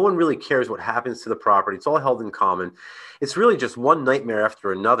no one really cares what happens to the property. It's all held in common. It's really just one nightmare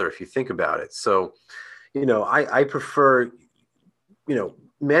after another if you think about it. So, I prefer,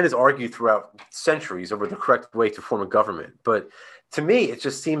 man has argued throughout centuries over the correct way to form a government. But to me, it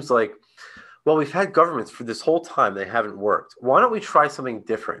just seems like, well, we've had governments for this whole time. They haven't worked. Why don't we try something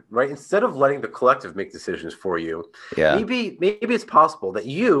different, right? Instead of letting the collective make decisions for you, Yeah. maybe it's possible that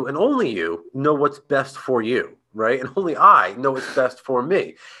you and only you know what's best for you, right? And only I know what's best for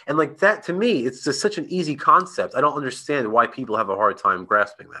me. And like that, to me, it's just such an easy concept. I don't understand why people have a hard time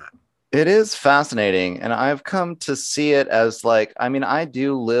grasping that. It is fascinating. And I've come to see it as like, I mean, I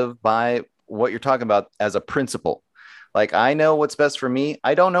do live by what you're talking about as a principle. Like I know what's best for me.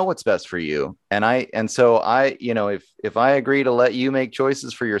 I don't know what's best for you. And so if I agree to let you make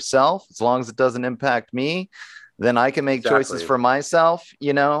choices for yourself, as long as it doesn't impact me, then I can make choices Exactly. for myself.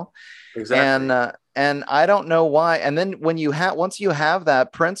 And Exactly. and I don't know why. And then once you have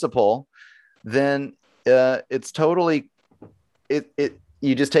that principle, then it's totally it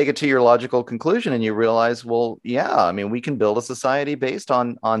you just take it to your logical conclusion and you realize, well, yeah, I mean, we can build a society based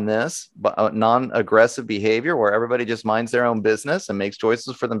on this, but non-aggressive behavior where everybody just minds their own business and makes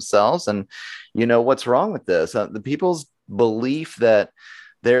choices for themselves. And what's wrong with this? The people's belief that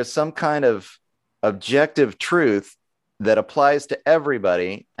there's some kind of objective truth that applies to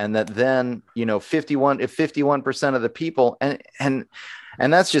everybody, and that then, you know, 51% of the people, and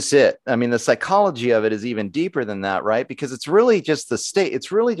that's just it. I mean, the psychology of it is even deeper than that, right? Because it's really just the state.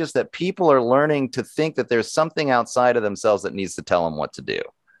 It's really just that people are learning to think that there's something outside of themselves that needs to tell them what to do.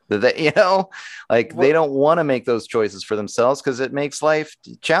 That they, you know, like they don't want to make those choices for themselves because it makes life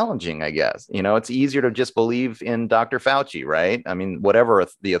challenging, I guess. You know, it's easier to just believe in Dr. Fauci, right? I mean, whatever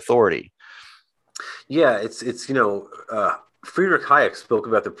the authority. Yeah, it's Friedrich Hayek spoke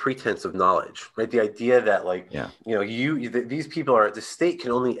about the pretense of knowledge, right? The idea that like Yeah. these people are the state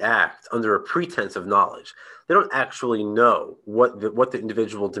can only act under a pretense of knowledge. They don't actually know what the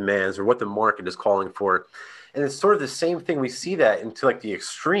individual demands or what the market is calling for. And it's sort of the same thing. We see that into like the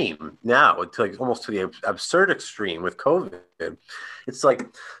extreme now, to like almost to the absurd extreme with COVID. It's like,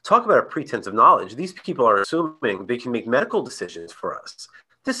 talk about a pretense of knowledge. These people are assuming they can make medical decisions for us.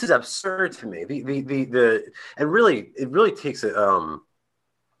 This is absurd to me. And really, it really takes you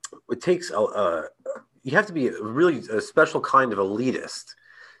have to be a special kind of elitist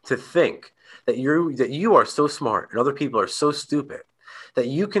to think that you are so smart and other people are so stupid that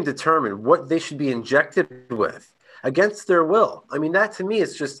you can determine what they should be injected with against their will. I mean, that to me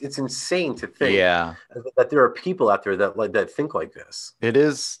is just, it's insane to think Yeah. that there are people out there that think like this. It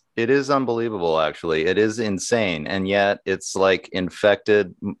is unbelievable, actually. It is insane. And yet it's like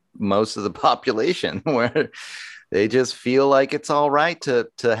infected most of the population where they just feel like it's all right to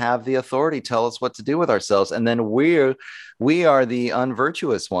have the authority tell us what to do with ourselves. And then we are the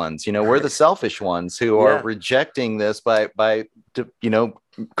unvirtuous ones. You know, we're the selfish ones who are Yeah. rejecting this by you know,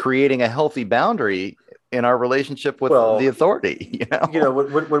 creating a healthy boundary in our relationship with the Well, authority, you know?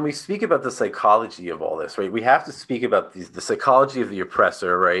 when we speak about the psychology of all this, right, we have to speak about the psychology of the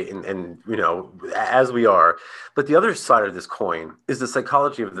oppressor, right, and as we are, but the other side of this coin is the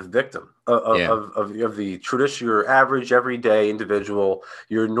psychology of the victim, Yeah. of the tradition, your average everyday individual,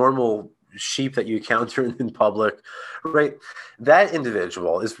 your normal sheep that you encounter in public, right? That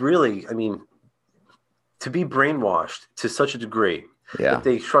individual is really, I mean, to be brainwashed to such a degree Yeah. that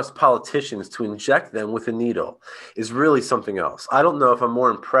they trust politicians to inject them with a needle is really something else. I don't know if I'm more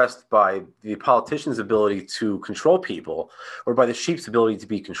impressed by the politician's ability to control people or by the sheep's ability to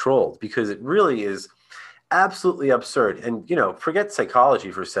be controlled, because it really is absolutely absurd. And, forget psychology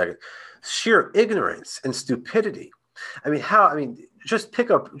for a second. Sheer ignorance and stupidity. I mean, just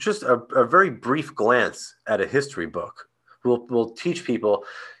pick up just a very brief glance at a history book will teach people,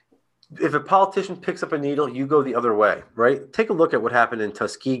 if a politician picks up a needle, you go the other way, right? Take a look at what happened in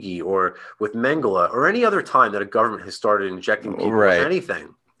Tuskegee or with Mengele or any other time that a government has started injecting people with Right.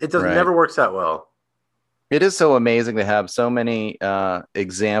 anything. It does Right. never works out well. It is so amazing to have so many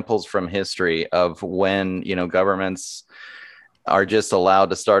examples from history of when, you know, governments are just allowed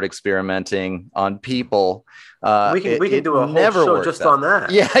to start experimenting on people. We can It do a whole never show works just out. on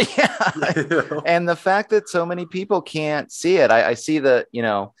that. Yeah, yeah. And the fact that so many people can't see it, I see that, you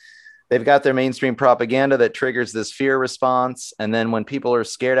know, they've got their mainstream propaganda that triggers this fear response. And then when people are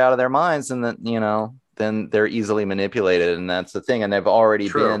scared out of their minds, and then, you know, then they're easily manipulated. And that's the thing. And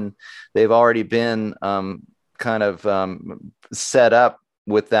True. they've already been kind of set up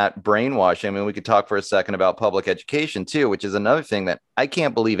with that brainwashing. I mean, we could talk for a second about public education too, which is another thing that I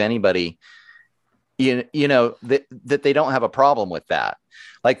can't believe anybody, you know, that they don't have a problem with that.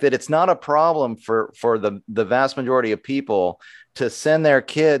 Like that it's not a problem for the vast majority of people to send their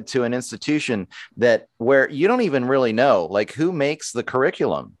kid to an institution that where you don't even really know like who makes the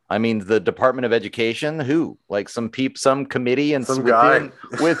curriculum. I mean, the Department of Education, who, like some committee and Some guy.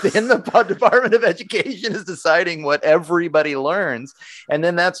 within the Department of Education is deciding what everybody learns, and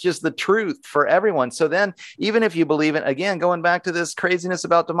then that's just the truth for everyone. So then, even if you believe in, again, going back to this craziness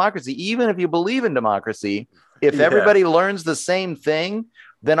about democracy, even if you believe in democracy, if Yeah. everybody learns the same thing,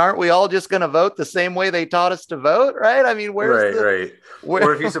 then aren't we all just going to vote the same way they taught us to vote? Right. I mean, Right, right. where,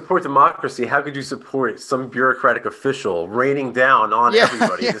 Or if you support democracy, how could you support some bureaucratic official raining down on yeah,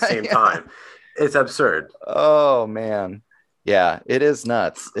 everybody at the yeah, same yeah. time? It's absurd. Oh man. Yeah, it is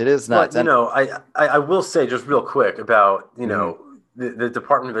nuts. It is nuts. But And I will say just real quick about mhm, the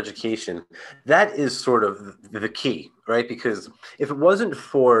Department of Education. That is sort of the key, right? Because if it wasn't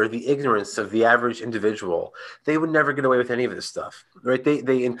for the ignorance of the average individual, they would never get away with any of this stuff, right?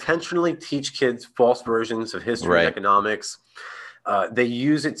 They intentionally teach kids false versions of history and right. economics. They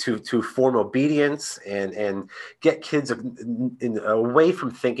use it to form obedience and get kids away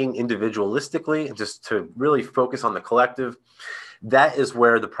from thinking individualistically and just to really focus on the collective. That is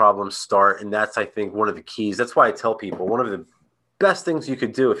where the problems start. And that's, I think, one of the keys. That's why I tell people one of the best things you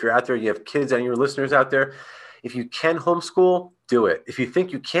could do if you're out there, you have kids and your listeners out there, if you can homeschool, do it. If you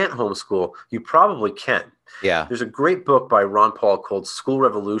think you can't homeschool, you probably can. Yeah. There's a great book by Ron Paul called School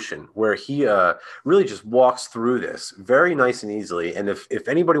Revolution, where he really just walks through this very nice and easily. And if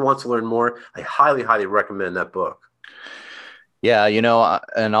anybody wants to learn more, I highly, highly recommend that book. Yeah,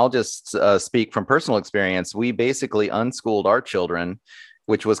 and I'll just speak from personal experience. We basically unschooled our children,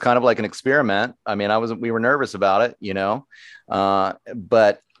 which was kind of like an experiment. I mean, we were nervous about it,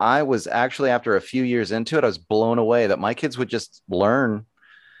 but I was actually, after a few years into it, I was blown away that my kids would just learn,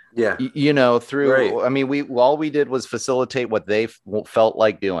 Yeah, right. through, I mean, all we did was facilitate what they felt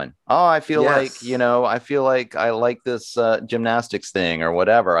like doing. Oh, Yes. I feel like I like this gymnastics thing or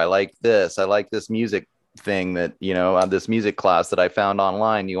whatever. I like this music thing that, this music class that I found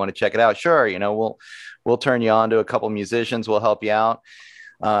online. You want to check it out? Sure. We'll turn you on to a couple musicians. We'll help you out.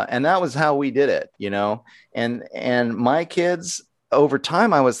 And that was how we did it, and my kids, over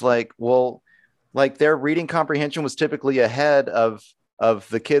time, I was like, well, like, their reading comprehension was typically ahead of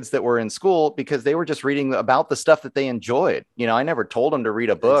the kids that were in school, because they were just reading about the stuff that they enjoyed. I never told them to read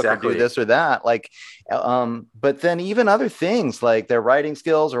a book or do Exactly. this or that. But then even other things like their writing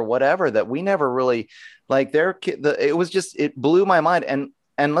skills or whatever, that we never really, like, it was just, it blew my mind. And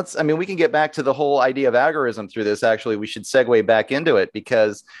we can get back to the whole idea of agorism through this. Actually, we should segue back into it,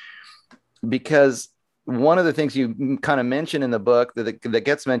 because one of the things you kind of mention in the book, that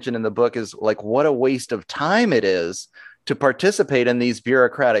gets mentioned in the book, is like, what a waste of time it is to participate in these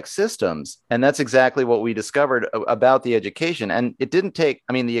bureaucratic systems. And that's exactly what we discovered about the education. And it didn't take,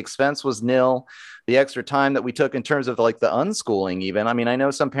 the expense was nil. The extra time that we took in terms of like the unschooling, even, I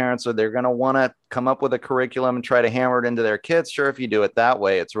know some parents they're going to want to come up with a curriculum and try to hammer it into their kids. Sure, if you do it that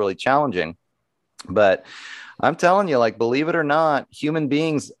way, it's really challenging. But I'm telling you, like, believe it or not, human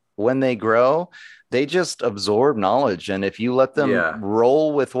beings, when they grow, they just absorb knowledge. And if you let them Yeah.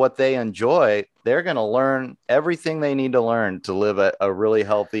 roll with what they enjoy, they're going to learn everything they need to learn to live a really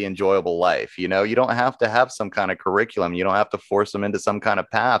healthy, enjoyable life. You don't have to have some kind of curriculum. You don't have to force them into some kind of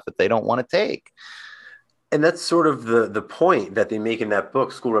path that they don't want to take. And that's sort of the point that they make in that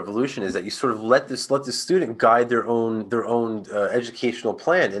book, School Revolution, is that you sort of let the student guide their own educational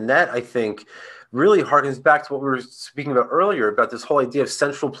plan, and that, I think, really harkens back to what we were speaking about earlier about this whole idea of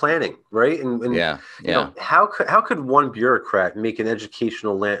central planning, right? And Yeah. Yeah. how could one bureaucrat make an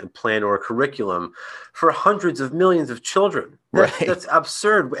educational plan or a curriculum for hundreds of millions of children? Right. That's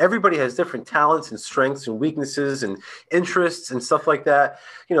absurd. Everybody has different talents and strengths and weaknesses and interests and stuff like that.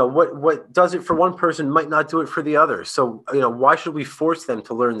 What does it for one person might not do it for the other. So why should we force them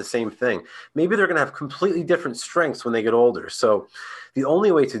to learn the same thing? Maybe they're going to have completely different strengths when they get older. So the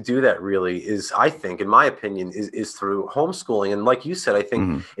only way to do that, really, is, I think, in my opinion, is through homeschooling. And like you said, I think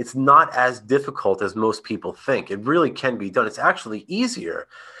Mm-hmm. it's not as difficult as most people think. It really can be done. It's actually easier,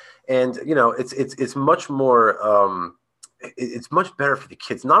 and it's much more. It's much better for the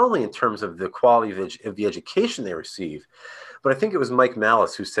kids, not only in terms of the quality of the education they receive, but I think it was Mike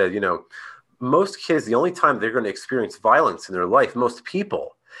Malice who said, most kids, the only time they're going to experience violence in their life, most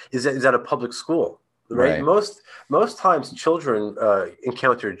people, is at a public school, right? Right. Most times children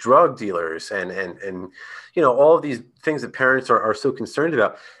encounter drug dealers and all of these things that parents are so concerned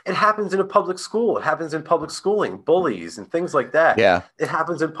about. It happens in a public school. It happens in public schooling, bullies and things like that. Yeah. It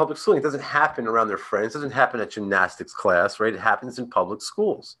happens in public schooling. It doesn't happen around their friends. It doesn't happen at gymnastics class, right? It happens in public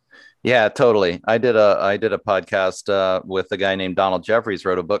schools. Yeah, totally. I did a podcast with a guy named Donald Jeffries,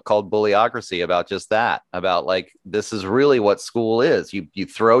 wrote a book called Bullyocracy, about just that, about, like, this is really what school is. You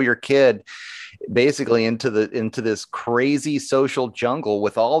throw your kid basically into this crazy social jungle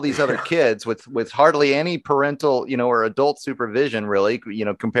with all these other Yeah. kids, with hardly any parental, or adult supervision, really,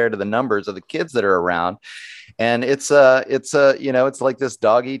 compared to the numbers of the kids that are around. And it's like this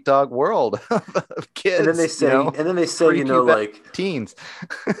dog eat dog world of And then they kids, say, prepubescent like, teens.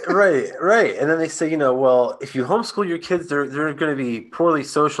 right. And then they say, well, if you homeschool your kids, they're going to be poorly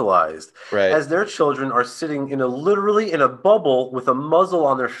socialized, Right. as their children are sitting literally in a bubble with a muzzle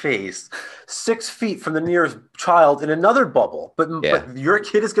on their face, 6 feet from the nearest child in another bubble. But Yeah. your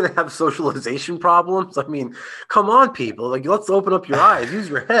kid is going to have socialization problems. I mean, come on, people! Like, let's open up your eyes, use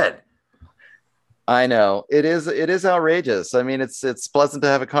your head. I know, it is outrageous. It's pleasant to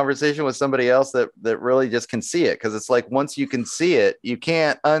have a conversation with somebody else that really just can see it, because it's like, once you can see it, you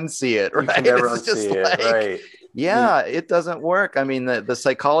can't unsee it, You can right? never It's unsee just it, like, right? yeah, it doesn't work. The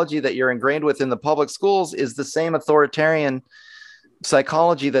psychology that you're ingrained with in the public schools is the same authoritarian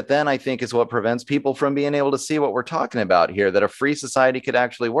psychology that then, I think, is what prevents people from being able to see what we're talking about here, that a free society could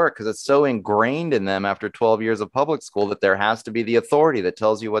actually work, because it's so ingrained in them after 12 years of public school that there has to be the authority that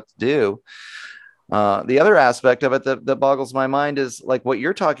tells you what to do. The other aspect of it that boggles my mind is like what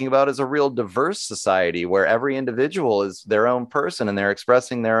you're talking about is a real diverse society where every individual is their own person and they're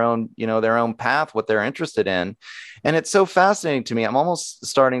expressing their own, their own path, what they're interested in. And it's so fascinating to me. I'm almost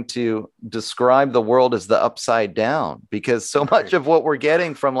starting to describe the world as the upside down because so much Right. of what we're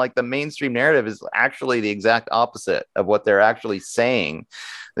getting from like the mainstream narrative is actually the exact opposite of what they're actually saying.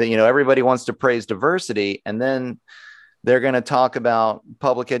 That, everybody wants to praise diversity and then they're going to talk about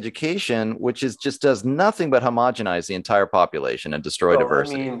public education, which is just does nothing but homogenize the entire population and destroy Well, I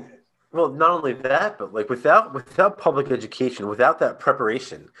diversity. mean, well, not only that, but like without public education, without that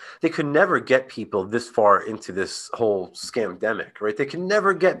preparation, they could never get people this far into this whole scamdemic, right? They can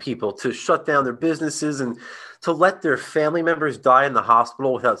never get people to shut down their businesses and to let their family members die in the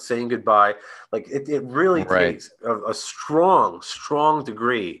hospital without saying goodbye. Like it really Right. takes a strong, strong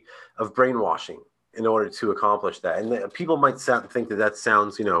degree of brainwashing in order to accomplish that. And people might think that that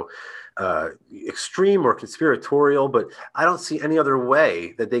sounds, uh, extreme or conspiratorial, but I don't see any other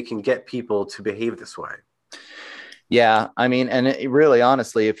way that they can get people to behave this way. Yeah, I mean, and really,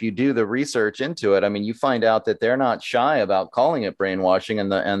 honestly, if you do the research into it, I mean, you find out that they're not shy about calling it brainwashing, and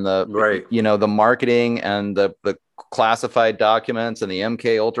the Right. the marketing and the classified documents and the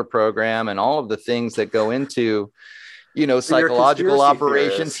MK Ultra program and all of the things that go into But you're a psychological conspiracy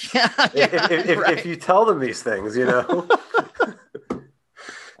operations. theorist. Yeah, yeah, If right. you tell them these things, I know.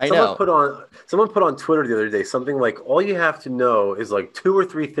 Someone put on Twitter the other day something like all you have to know is like two or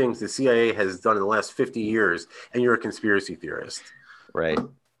three things the CIA has done in the last 50 years, and you're a conspiracy theorist. Right.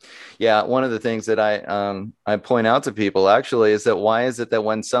 Yeah, one of the things that I point out to people actually is that why is it that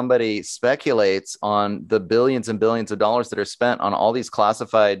when somebody speculates on the billions and billions of dollars that are spent on all these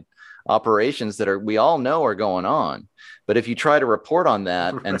classified operations that are we all know are going on, but if you try to report on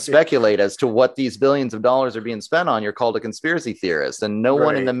that and Right. speculate as to what these billions of dollars are being spent on, you're called a conspiracy theorist, and no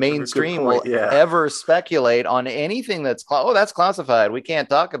one in the Right. Good mainstream will point. Yeah. ever speculate on anything that's classified. We can't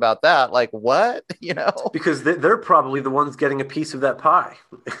talk about that. Like what? Because they're probably the ones getting a piece of that pie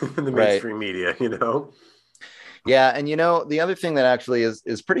in the Right. mainstream media. Yeah, and the other thing that actually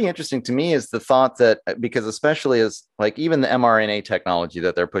is pretty interesting to me is the thought that because especially as like even the mRNA technology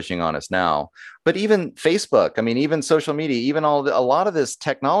that they're pushing on us now, but even Facebook, I mean, even social media, even a lot of this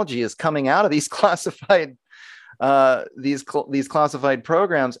technology is coming out of these classified these classified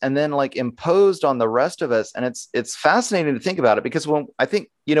programs and then like imposed on the rest of us, and it's fascinating to think about it because when I think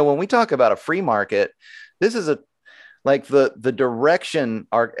when we talk about a free market, this is a like the direction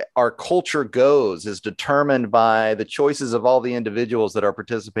our culture goes is determined by the choices of all the individuals that are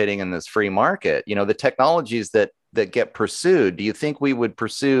participating in this free market. The technologies that get pursued. Do you think we would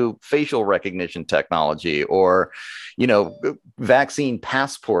pursue facial recognition technology or vaccine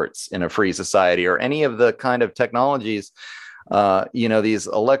passports in a free society or any of the kind of technologies, these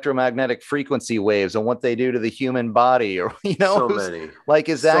electromagnetic frequency waves and what they do to the human body, or So who's many. like,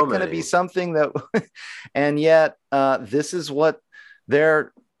 is So that going to be many. something that, and yet this is what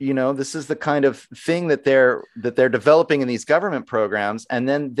they're, this is the kind of thing that they're developing in these government programs, and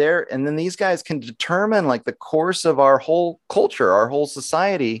then these guys can determine like the course of our whole culture, our whole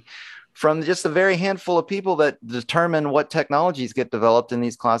society, from just a very handful of people that determine what technologies get developed in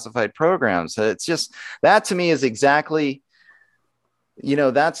these classified programs. So it's just that to me is exactly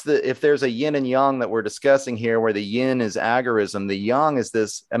that's if there's a yin and yang that we're discussing here, where the yin is agorism, the yang is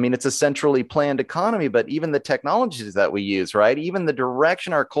this, I mean, it's a centrally planned economy, but even the technologies that we use, right, even the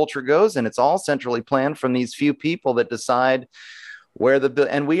direction our culture goes in, it's all centrally planned from these few people that decide where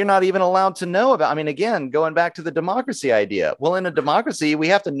and we are not even allowed to know about. I mean, again, going back to the democracy idea, well, in a democracy we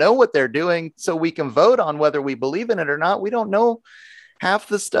have to know what they're doing so we can vote on whether we believe in it or not. We don't know half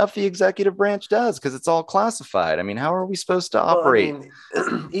the stuff the executive branch does because it's all classified. I mean, how are we supposed to Well, I operate?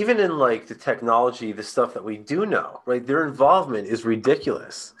 mean, even in like the technology, the stuff that we do know, right? Their involvement is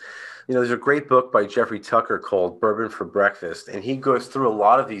ridiculous. There's a great book by Jeffrey Tucker called Bourbon for Breakfast, and he goes through a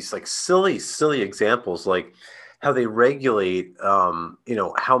lot of these like silly, silly examples, like how they regulate,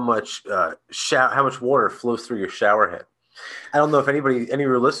 how much water flows through your shower head. I don't know if any of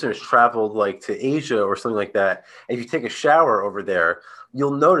your listeners traveled like to Asia or something like that. And if you take a shower over there,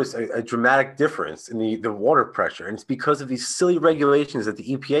 you'll notice a dramatic difference in the water pressure. And it's because of these silly regulations that the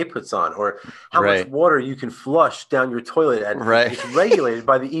EPA puts on, or how much Right. water you can flush down your toilet. And Right. it's regulated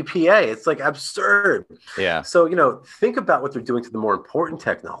by the EPA. It's like absurd. Yeah. So, think about what they're doing to the more important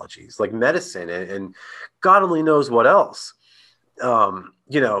technologies like medicine and God only knows what else.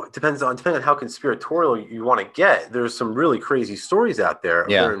 It depending on how conspiratorial you want to get. There's some really crazy stories out there of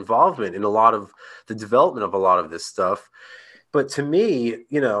Yeah. their involvement in a lot of the development of a lot of this stuff. But to me,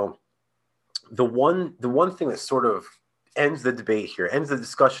 the one thing that sort of ends the debate here, ends the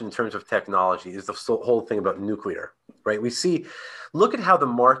discussion in terms of technology, is the whole thing about nuclear, right? Look at how the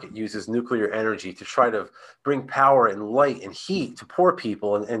market uses nuclear energy to try to bring power and light and heat to poor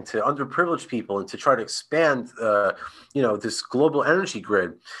people and to underprivileged people, and to try to expand, this global energy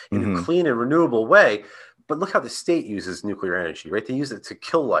grid in a Mm-hmm. clean and renewable way. But look how the state uses nuclear energy, right? They use it to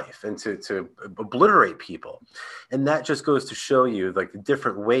kill life and to obliterate people. And that just goes to show you like the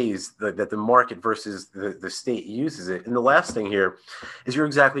different ways that the market versus the state uses it. And the last thing here is you're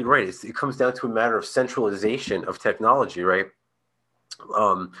exactly right. It comes down to a matter of centralization of technology, right?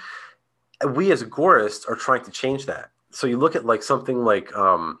 Um, we as agorists are trying to change that. So you look at like something like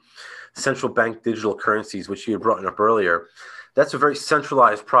central bank digital currencies, which you had brought up earlier. That's a very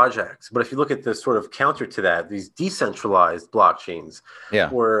centralized project. But if you look at the sort of counter to that, these decentralized blockchains, Yeah.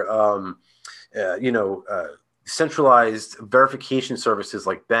 or uh, you know, uh, centralized verification services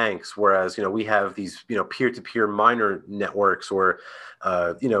like banks, whereas we have these peer-to-peer miner networks, or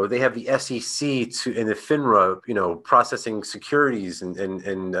they have the SEC and the FINRA processing securities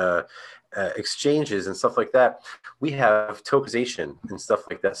and exchanges and stuff like that. We have tokenization and stuff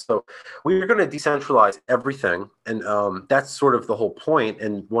like that. So we're going to decentralize everything, and that's sort of the whole point.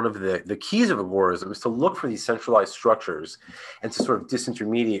 And one of the keys of agorism is to look for these centralized structures and to sort of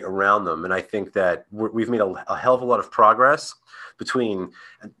disintermediate around them. And I think that we've made a hell of a lot of progress between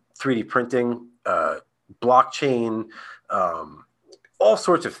 3D printing, blockchain, all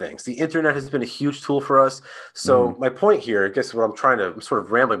sorts of things. The internet has been a huge tool for us. Mm-hmm. So my point here, I guess I'm sort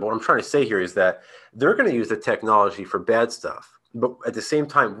of rambling, but what I'm trying to say here is that they're going to use the technology for bad stuff, but at the same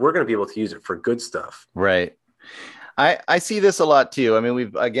time, we're going to be able to use it for good stuff. Right. I see this a lot too. I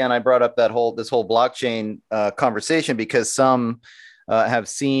mean, I brought up this whole blockchain conversation because some have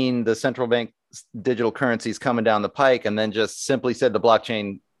seen the central bank digital currencies coming down the pike and then just simply said the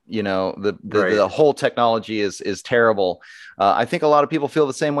blockchain, the Right. whole technology is terrible. I think a lot of people feel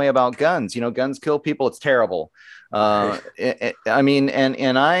the same way about guns. Guns kill people. It's terrible. Right. I mean,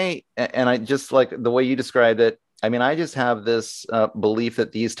 and I just like the way you described it. I mean, I just have this belief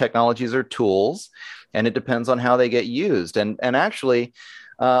that these technologies are tools, and it depends on how they get used. And actually,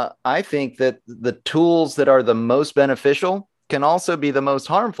 I think that the tools that are the most beneficial can also be the most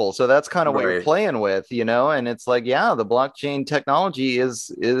harmful. So that's kind of what you're Right. playing with, and it's like, yeah, the blockchain technology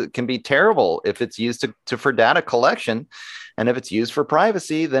can be terrible if it's used for data collection. And if it's used for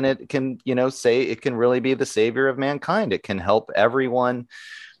privacy, then it can, say it can really be the savior of mankind. It can help everyone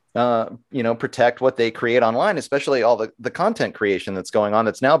protect what they create online, especially all the content creation that's going on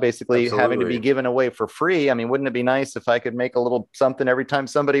that's now basically having to be Absolutely. given away for free. I mean, wouldn't it be nice if I could make a little something every time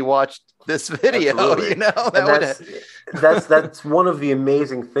somebody watched this video? Absolutely. That And would. that's one of the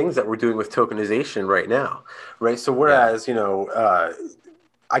amazing things that we're doing with tokenization right now, right? So Yeah. whereas,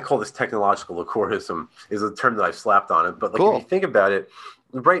 I call this technological agorism is a term that I've slapped on it. But like if you Cool. think about it,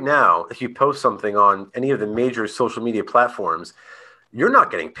 right now, if you post something on any of the major social media platforms, you're not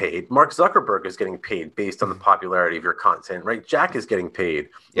getting paid. Mark Zuckerberg is getting paid based on the popularity of your content, right? Jack is getting paid,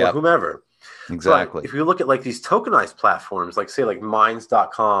 or Yep. whomever. But Exactly. if you look at like these tokenized platforms, like say like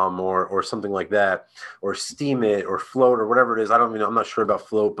minds.com or something like that, or Steam It or Float or whatever it is, I'm not sure about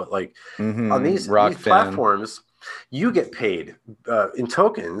Float, but like on these Rockfin. platforms, you get paid in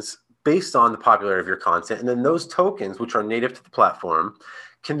tokens based on the popularity of your content, and then those tokens, which are native to the platform,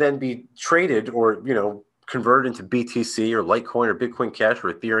 can then be traded or converted into BTC or Litecoin or Bitcoin Cash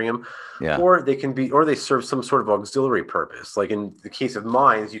or Ethereum, Yeah. or they serve some sort of auxiliary purpose. Like in the case of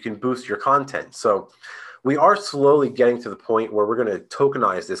mines, you can boost your content. So we are slowly getting to the point where we're going to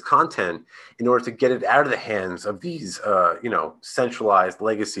tokenize this content in order to get it out of the hands of these, centralized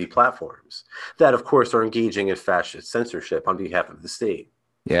legacy platforms that, of course, are engaging in fascist censorship on behalf of the state.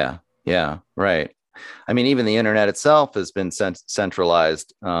 Yeah. Yeah. Right. I mean, even the internet itself has been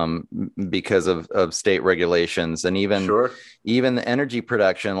centralized because of state regulations, and Sure. even the energy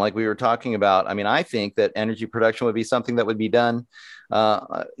production, like we were talking about. I mean, I think that energy production would be something that would be done,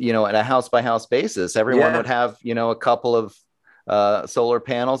 at a house by house basis. Everyone would Yeah. have, a couple of solar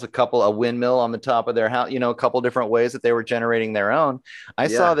panels, a windmill on the top of their house, a couple different ways that they were generating their own. I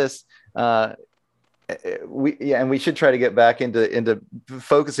saw Yeah. this. And we should try to get back into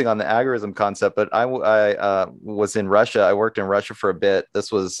focusing on the agorism concept. But I was in Russia. I worked in Russia for a bit.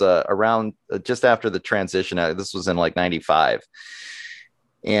 This was around just after the transition. This was in like '95,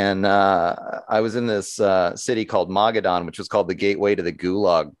 and I was in this city called Magadan, which was called the gateway to the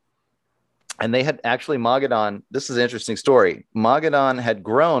Gulag. And they had actually Magadan. This is an interesting story. Magadan had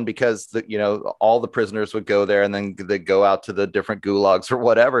grown because all the prisoners would go there, and then they'd go out to the different gulags or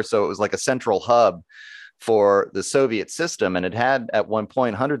whatever. So it was like a central hub for the Soviet system. And it had at one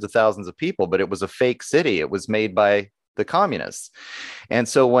point hundreds of thousands of people, but it was a fake city. It was made by the communists. And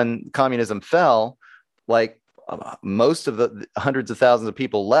so when communism fell, like most of the hundreds of thousands of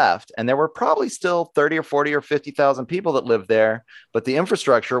people left, and there were probably still 30 or 40 or 50,000 people that lived there, but the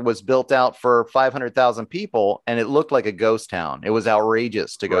infrastructure was built out for 500,000 people, and it looked like a ghost town. It was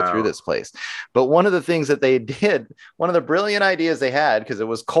outrageous to go through Wow. this place. But one of the things that they did, one of the brilliant ideas they had, because it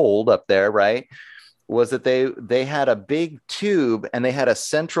was cold up there, right, was that they had a big tube, and they had a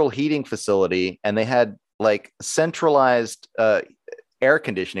central heating facility, and they had like centralized air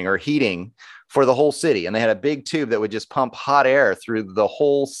conditioning or heating for the whole city. And they had a big tube that would just pump hot air through the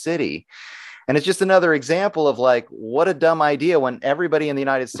whole city. And it's just another example of like, what a dumb idea when everybody in the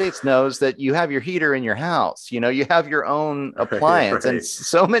United States knows that you have your heater in your house, you have your own appliance. Right. And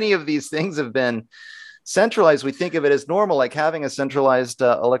so many of these things have been centralized. We think of it as normal, like having a centralized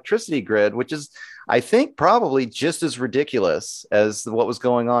electricity grid, which is, I think, probably just as ridiculous as what was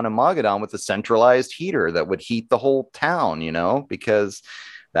going on in Magadan with the centralized heater that would heat the whole town, because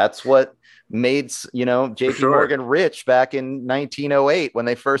that's what made, For JP sure. Morgan rich back in 1908 when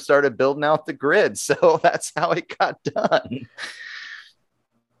they first started building out the grid. So that's how it got done.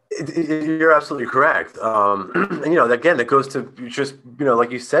 You're absolutely correct. And again, that goes to just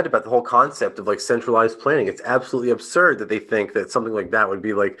like you said about the whole concept of like centralized planning. It's absolutely absurd that they think that something like that would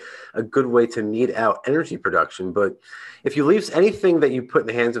be like a good way to mete out energy production. But if you leave anything that you put in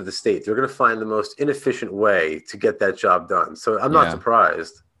the hands of the state, they're going to find the most inefficient way to get that job done. So I'm not Yeah.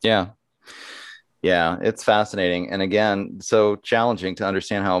 surprised. Yeah. Yeah, it's fascinating. And again, so challenging to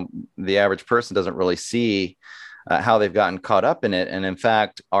understand how the average person doesn't really see how they've gotten caught up in it. And in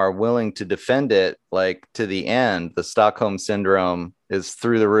fact, are willing to defend it like to the end. The Stockholm syndrome is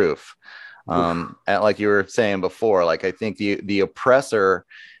through the roof. And like you were saying before, like I think the oppressor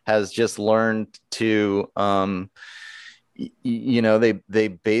has just learned to, they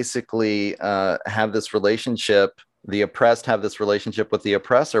basically have this relationship. The oppressed have this relationship with the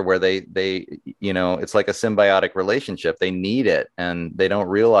oppressor where they it's like a symbiotic relationship. They need it, and they don't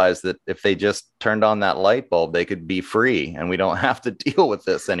realize that if they just turned on that light bulb, they could be free, and we don't have to deal with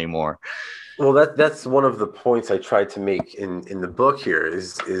this anymore. Well, that's one of the points I tried to make in the book here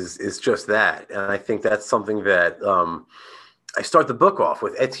is just that, and I think that's something that I start the book off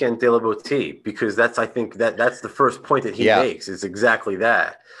with Etienne de la Boetie, because I think that's the first point that he Yeah. makes is exactly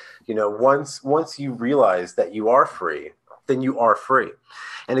that. Once you realize that you are free, then you are free.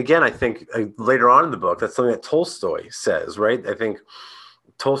 And again, I think later on in the book, that's something that Tolstoy says, right? I think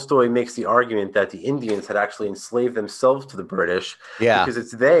Tolstoy makes the argument that the Indians had actually enslaved themselves to the British Yeah. because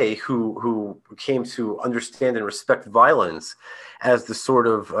it's they who came to understand and respect violence as the sort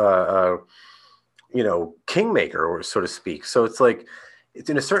of kingmaker, or so to speak. So it's like, it's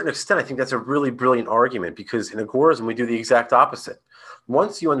in a certain extent, I think that's a really brilliant argument, because in agorism, we do the exact opposite.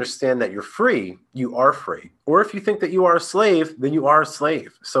 Once you understand that you're free, you are free. Or if you think that you are a slave, then you are a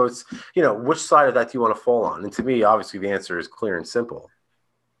slave. So it's, which side of that do you want to fall on? And to me, obviously, the answer is clear and simple.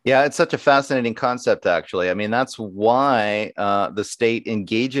 Yeah, it's such a fascinating concept, actually. I mean, that's why the state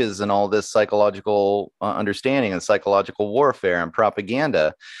engages in all this psychological understanding and psychological warfare and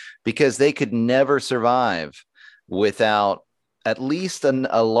propaganda, because they could never survive without at least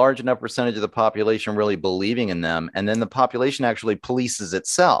a large enough percentage of the population really believing in them. And then the population actually polices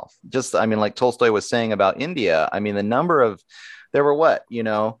itself. Just, I mean, like Tolstoy was saying about India, I mean, there were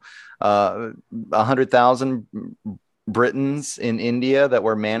 100,000 Britons in India that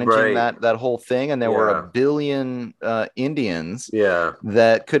were managing Right. that whole thing, and there were Yeah. 1 billion Indians Yeah.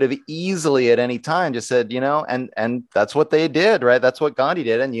 that could have easily at any time just said, and that's what they did, right? That's what Gandhi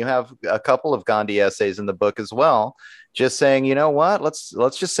did, and you have a couple of Gandhi essays in the book as well, just saying, you know what,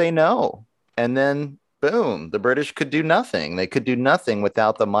 let's just say no, and then boom, the British could do nothing. They could do nothing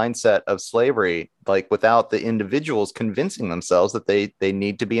without the mindset of slavery, like without the individuals convincing themselves that they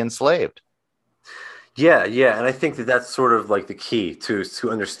need to be enslaved. Yeah, yeah, and I think that that's sort of like the key to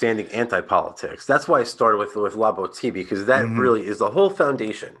understanding anti-politics. That's why I started with La Boetie, because that Mm-hmm. really is the whole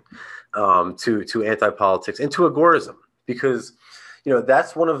foundation to anti-politics and to agorism. Because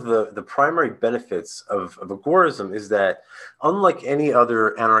that's one of the primary benefits of agorism, is that unlike any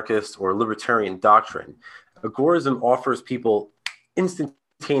other anarchist or libertarian doctrine, agorism offers people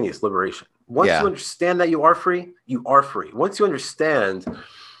instantaneous liberation. Once you Yeah. understand that you are free, you are free. Once you understand,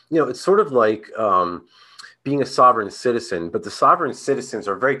 it's sort of like being a sovereign citizen, but the sovereign citizens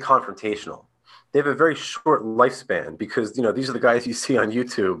are very confrontational. They have a very short lifespan, because these are the guys you see on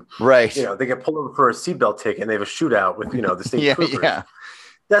YouTube. Right. They get pulled over for a seatbelt ticket and they have a shootout with the state Yeah. troopers. Yeah.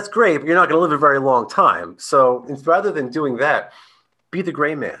 That's great, but you're not going to live a very long time. So rather than doing that, be the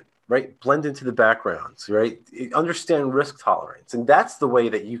gray man. right? Blend into the backgrounds, right? Understand risk tolerance. And that's the way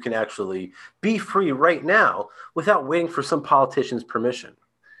that you can actually be free right now without waiting for some politician's permission.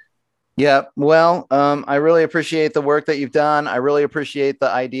 Yeah, well, I really appreciate the work that you've done. I really appreciate the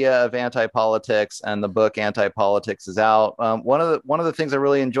idea of anti-politics, and the book Anti-Politics is out. One of the things I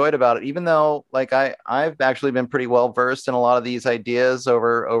really enjoyed about it, even though like I've actually been pretty well versed in a lot of these ideas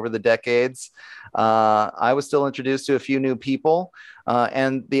over the decades, I was still introduced to a few new people.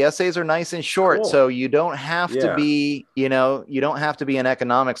 And the essays are nice and short, Cool. so you don't have to Yeah, be, you don't have to be an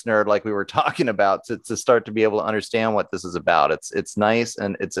economics nerd like we were talking about to start to be able to understand what this is about. It's nice,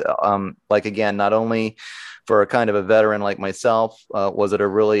 and it's like, again, not only for a kind of a veteran like myself, was it a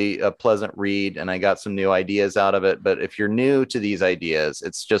really pleasant read, and I got some new ideas out of it. But if you're new to these ideas,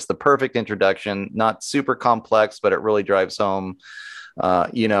 it's just the perfect introduction. Not super complex, but it really drives home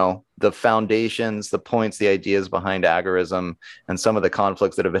the foundations, the points, the ideas behind agorism, and some of the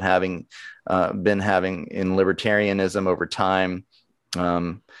conflicts that have been having in libertarianism over time.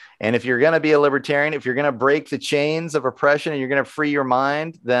 And if you're going to be a libertarian, if you're going to break the chains of oppression and you're going to free your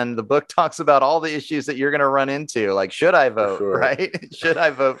mind, then the book talks about all the issues that you're going to run into. Like, should I for vote, sure. right? Should I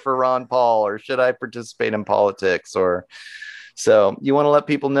vote for Ron Paul, or should I participate in politics? Or so you want to let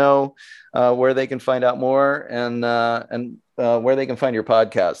people know where they can find out more, and where they can find your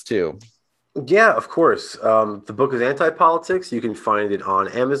podcast too. Yeah, of course. The book is Anti-Politics. You can find it on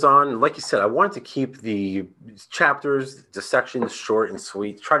Amazon. Like you said, I wanted to keep the chapters, the sections short and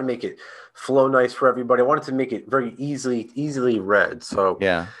sweet, try to make it flow nice for everybody. I wanted to make it very easily read. So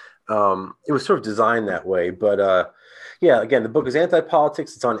Yeah. it was sort of designed that way. But yeah, again, the book is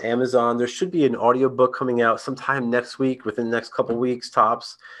Anti-Politics. It's on Amazon. There should be an audiobook coming out sometime next week, within the next couple weeks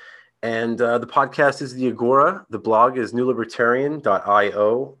tops. And the podcast is The Agora. The blog is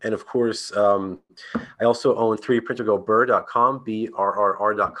newlibertarian.io. And of course, I also own 3dprintergoburr.com,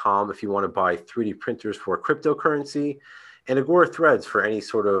 BRRR.com, if you want to buy 3D printers for cryptocurrency, and Agora threads for any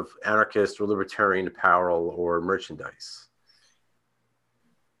sort of anarchist or libertarian apparel or merchandise.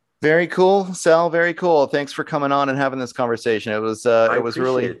 Very cool, Sal. Very cool. Thanks for coming on and having this conversation. I It was appreciate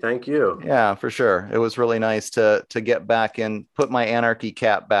really, it. Thank you. yeah, for sure. It was really nice to get back and put my anarchy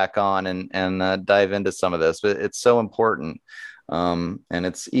cap back on, and dive into some of this. But it's so important, and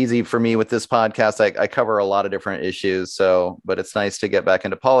it's easy for me with this podcast. I cover a lot of different issues, but it's nice to get back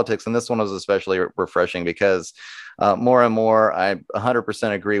into politics. And this one was especially refreshing because more and more, I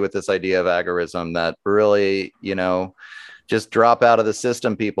 100% agree with this idea of agorism, that really, just drop out of the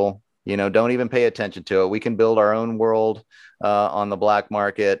system, people. Don't even pay attention to it. We can build our own world on the black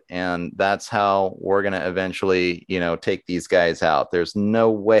market, and that's how we're going to eventually, take these guys out. There's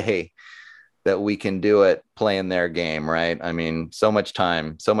no way that we can do it playing their game, right? I mean, so much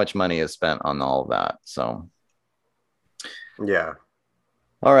time, so much money is spent on all of that. So, Yeah.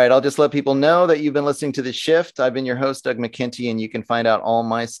 all right, I'll just let people know that you've been listening to The Shift. I've been your host, Doug McKenty, and you can find out all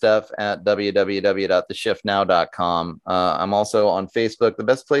my stuff at www.theshiftnow.com. I'm also on Facebook. The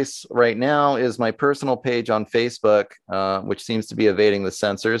best place right now is my personal page on Facebook, which seems to be evading the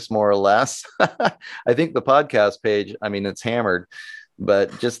censors more or less. I think the podcast page, I mean, it's hammered.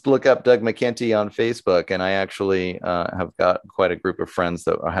 But just look up Doug McKenty on Facebook, and I actually have got quite a group of friends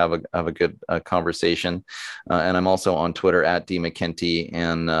that have a good conversation. And I'm also on Twitter at DMcKenty,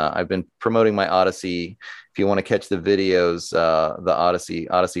 and I've been promoting my Odyssey. If you want to catch the videos, the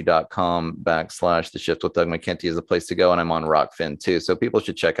odyssey.com/The Shift with Doug McKenty is the place to go. And I'm on Rockfin too. So people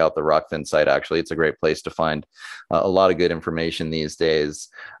should check out the Rockfin site. Actually, it's a great place to find a lot of good information these days.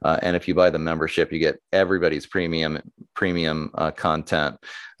 And if you buy the membership, you get everybody's premium content.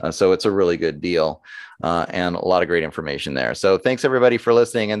 So it's a really good deal, and a lot of great information there. So thanks everybody for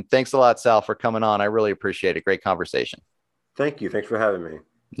listening. And thanks a lot, Sal, for coming on. I really appreciate it. Great conversation. Thank you. Thanks for having me.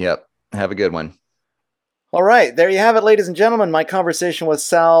 Yep. Have a good one. All right, there you have it, ladies and gentlemen. My conversation with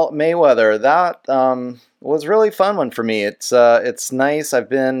Sal Mayweather. That was really fun one for me. It's nice. I've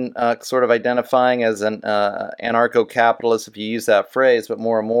been sort of identifying as an anarcho-capitalist, if you use that phrase, but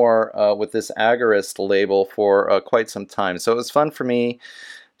more and more with this agorist label for quite some time. So it was fun for me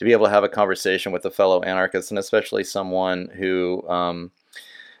to be able to have a conversation with a fellow anarchist, and especially someone who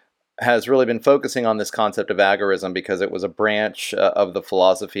has really been focusing on this concept of agorism, because it was a branch of the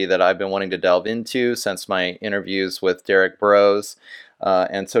philosophy that I've been wanting to delve into since my interviews with Derek Burrows.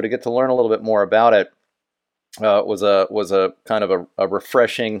 And so to get to learn a little bit more about it was a kind of a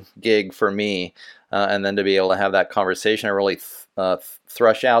refreshing gig for me. And then to be able to have that conversation, I really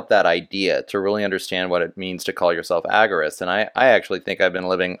thrush out that idea to really understand what it means to call yourself agorist. And I actually think I've been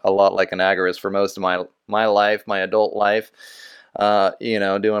living a lot like an agorist for most of my life, my adult life. Doing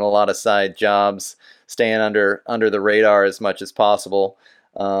a lot of side jobs, staying under the radar as much as possible.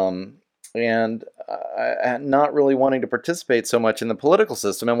 um, and not really wanting to participate so much in the political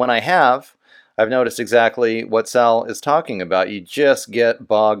system. And when I have, I've noticed exactly what Sal is talking about. You just get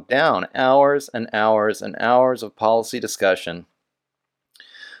bogged down, hours and hours and hours of policy discussion,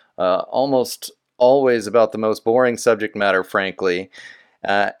 almost always about the most boring subject matter, frankly.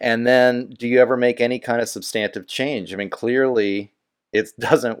 And then, do you ever make any kind of substantive change? I mean, clearly, it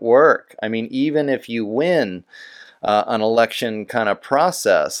doesn't work. I mean, even if you win an election kind of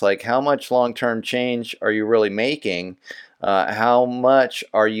process, like how much long-term change are you really making? How much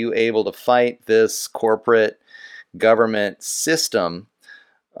are you able to fight this corporate government system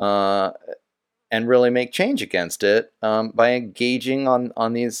uh, and really make change against it by engaging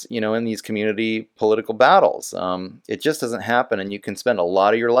on these, in these community political battles? It just doesn't happen, and you can spend a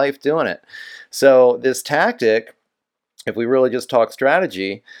lot of your life doing it. So this tactic, if we really just talk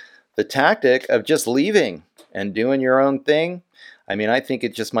strategy, the tactic of just leaving and doing your own thing, I mean, I think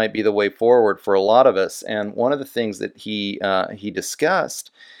it just might be the way forward for a lot of us. And one of the things that he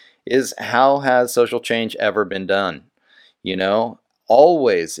discussed is, how has social change ever been done? You know,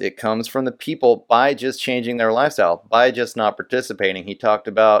 always it comes from the people by just changing their lifestyle, by just not participating. He talked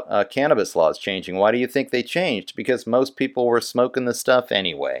about cannabis laws changing. Why do you think they changed? Because most people were smoking the stuff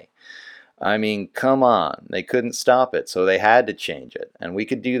anyway. I mean, come on. They couldn't stop it, so they had to change it. And we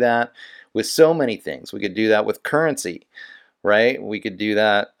could do that with so many things. We could do that with currency, right? We could do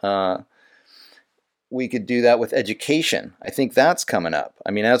that. We could do that with education. I think that's coming up.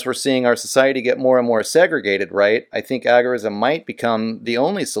 I mean, as we're seeing our society get more and more segregated, right? I think agorism might become the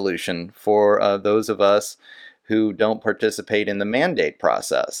only solution for those of us who don't participate in the mandate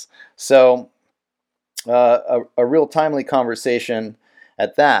process. So, a real timely conversation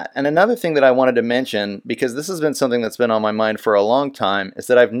at that. And another thing that I wanted to mention, because this has been something that's been on my mind for a long time, is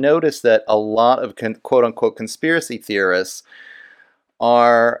that I've noticed that a lot of quote unquote conspiracy theorists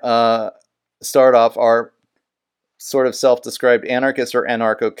are are sort of self-described anarchists or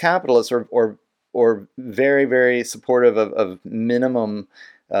anarcho-capitalists, or very, very supportive of minimum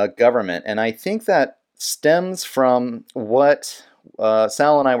government. And I think that stems from what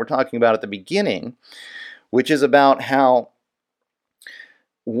Sal and I were talking about at the beginning, which is about how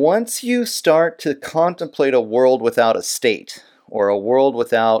once you start to contemplate a world without a state, or a world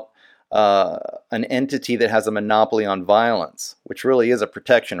without an entity that has a monopoly on violence, which really is a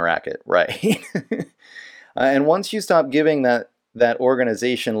protection racket, right? And once you stop giving that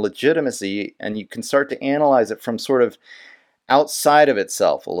organization legitimacy, and you can start to analyze it from sort of outside of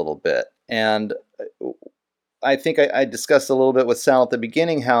itself a little bit. And I think I discussed a little bit with Sal at the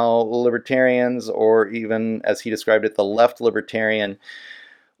beginning how libertarians, or even as he described it, the left libertarian,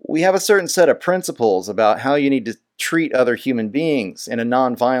 we have a certain set of principles about how you need to treat other human beings in a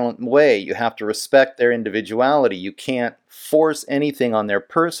nonviolent way. You have to respect their individuality. You can't force anything on their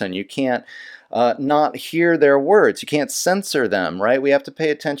person. You can't not hear their words. You can't censor them, right? We have to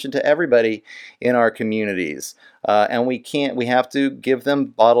pay attention to everybody in our communities. And we have to give them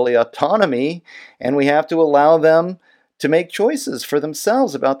bodily autonomy, and we have to allow them to make choices for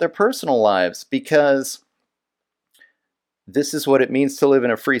themselves about their personal lives, because this is what it means to live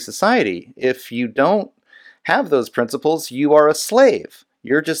in a free society. If you don't have those principles, you are a slave.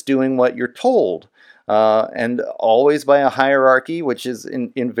 You're just doing what you're told. And always by a hierarchy, which is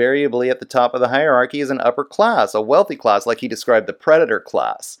invariably at the top of the hierarchy is an upper class, a wealthy class, like he described the predator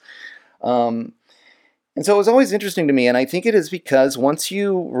class. And so it was always interesting to me, and I think it is because once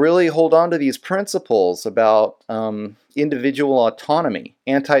you really hold on to these principles about individual autonomy,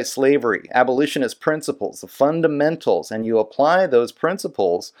 anti-slavery, abolitionist principles, the fundamentals, and you apply those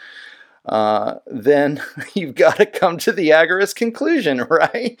principles, then you've got to come to the agorist conclusion,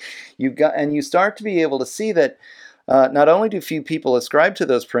 right? And you start to be able to see that not only do few people ascribe to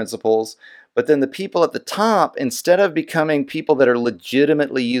those principles, but then the people at the top, instead of becoming people that are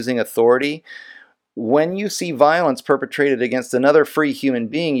legitimately using authority, when you see violence perpetrated against another free human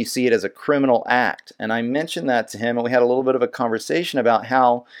being, you see it as a criminal act. And I mentioned that to him, and we had a little bit of a conversation about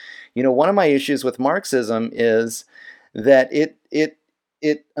how, one of my issues with Marxism is that it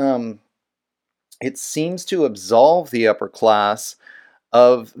seems to absolve the upper class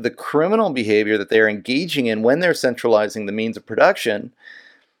of the criminal behavior that they're engaging in when they're centralizing the means of production,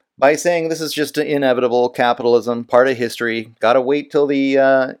 by saying this is just an inevitable capitalism, part of history. Got to wait till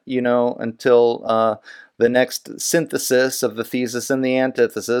until the next synthesis of the thesis and the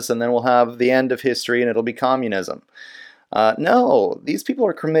antithesis, and then we'll have the end of history, and it'll be communism. No, these people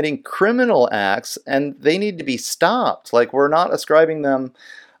are committing criminal acts, and they need to be stopped. Like, we're not ascribing them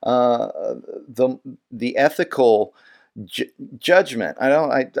the ethical judgment.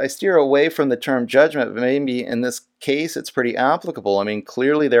 I steer away from the term judgment, but maybe in this case it's pretty applicable. I mean,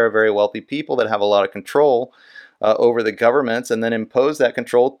 clearly there are very wealthy people that have a lot of control over the governments, and then impose that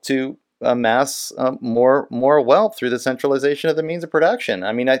control to amass more wealth through the centralization of the means of production.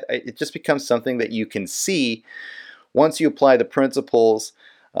 I mean, it just becomes something that you can see once you apply the principles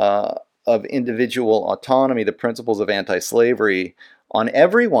of individual autonomy, the principles of anti-slavery on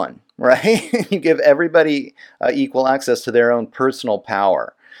everyone, right? You give everybody equal access to their own personal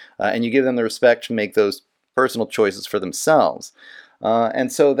power, and you give them the respect to make those personal choices for themselves.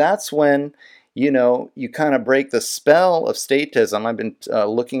 And so that's when, you kind of break the spell of statism. I've been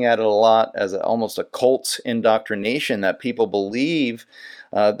looking at it a lot as almost a cult indoctrination, that people believe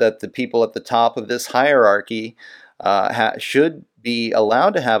that the people at the top of this hierarchy should be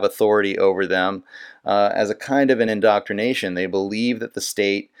allowed to have authority over them as a kind of an indoctrination. They believe that the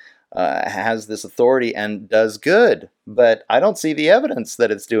state has this authority and does good, but I don't see the evidence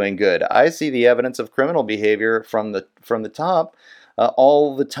that it's doing good. I see the evidence of criminal behavior from the top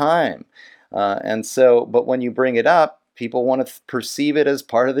all the time. But when you bring it up, people want to perceive it as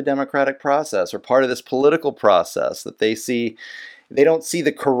part of the democratic process or part of this political process that they see. They don't see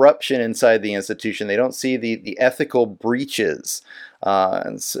the corruption inside the institution. They don't see the ethical breaches.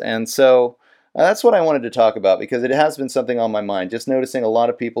 And so that's what I wanted to talk about, because it has been something on my mind. Just noticing a lot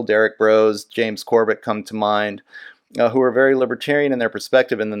of people, Derek Bros, James Corbett, come to mind, who are very libertarian in their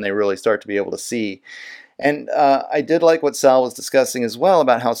perspective, and then they really start to be able to see. And I did like what Sal was discussing as well,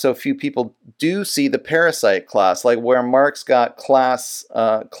 about how so few people do see the parasite class, like where Marx got class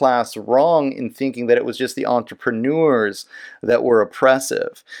wrong in thinking that it was just the entrepreneurs that were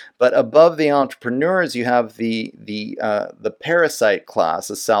oppressive. But above the entrepreneurs, you have the parasite class,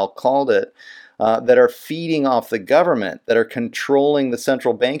 as Sal called it, that are feeding off the government, that are controlling the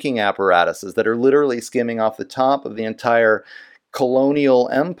central banking apparatuses, that are literally skimming off the top of the entire colonial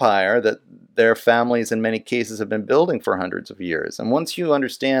empire that their families in many cases have been building for hundreds of years. And once you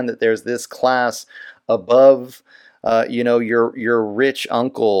understand that there's this class above your rich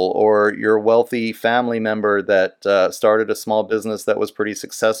uncle or your wealthy family member that started a small business that was pretty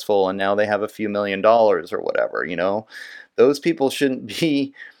successful and now they have a few $1,000,000 or whatever, those people shouldn't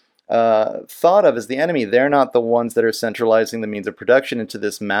be thought of as the enemy. They're not the ones that are centralizing the means of production into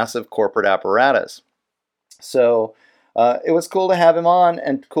this massive corporate apparatus. So it was cool to have him on,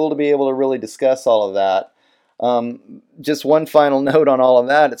 and cool to be able to really discuss all of that. Just one final note on all of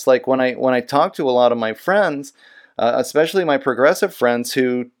that. It's like when I talk to a lot of my friends, especially my progressive friends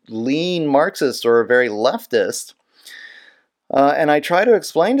who lean Marxist or are very leftist, and I try to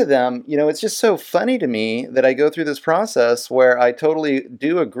explain to them, it's just so funny to me that I go through this process where I totally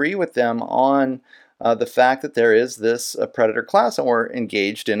do agree with them on the fact that there is this predator class and we're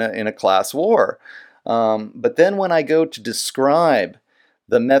engaged in a class war. But then when I go to describe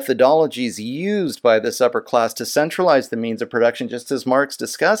the methodologies used by this upper class to centralize the means of production, just as Marx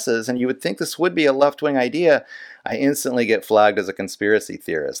discusses, and you would think this would be a left-wing idea, I instantly get flagged as a conspiracy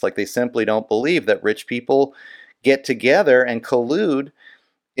theorist. Like, they simply don't believe that rich people get together and collude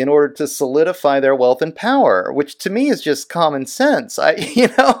in order to solidify their wealth and power, which to me is just common sense.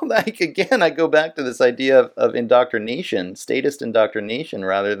 Again, I go back to this idea of indoctrination, statist indoctrination,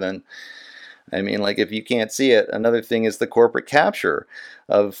 rather than, if you can't see it, another thing is the corporate capture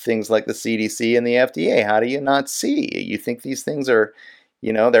of things like the CDC and the FDA. How do you not see? You think these things are,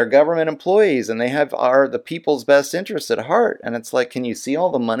 they're government employees and they are the people's best interests at heart. And it's like, can you see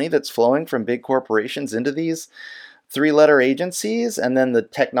all the money that's flowing from big corporations into these three-letter agencies, and then the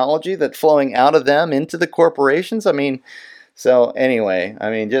technology that's flowing out of them into the corporations? So anyway,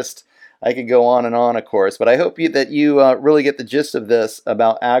 I could go on and on, of course, but I hope that you really get the gist of this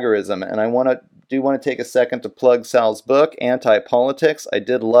about agorism. And I want to take a second to plug Sal's book, Anti-Politics. I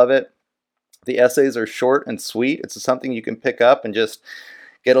did love it. The essays are short and sweet. It's something you can pick up and just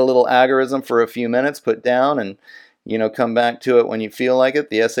get a little agorism for a few minutes, put down, and come back to it when you feel like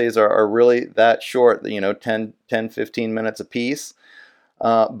it. The essays are really that short, 10, 15 minutes a piece.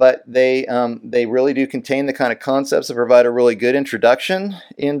 But they really do contain the kind of concepts that provide a really good introduction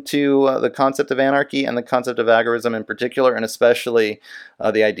into the concept of anarchy and the concept of agorism in particular, and especially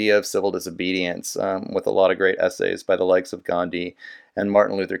the idea of civil disobedience, with a lot of great essays by the likes of Gandhi and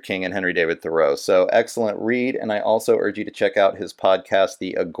Martin Luther King and Henry David Thoreau. So excellent read, and I also urge you to check out his podcast,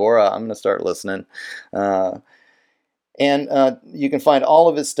 The Agora. I'm going to start listening. And you can find all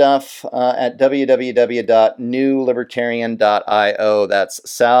of his stuff at www.newlibertarian.io. That's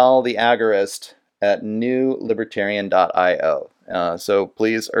Sal the Agorist at newlibertarian.io. So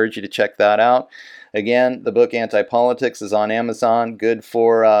please urge you to check that out. Again, the book Anti-Politics is on Amazon. Good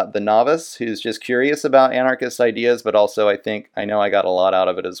for the novice who's just curious about anarchist ideas, but also I know I got a lot out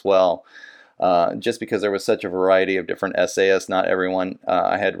of it as well. Just because there was such a variety of different essayists, not everyone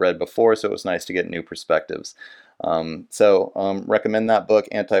I had read before, so it was nice to get new perspectives. Recommend that book,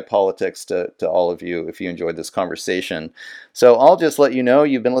 Anti-Politics, to all of you if you enjoyed this conversation. So I'll just let you know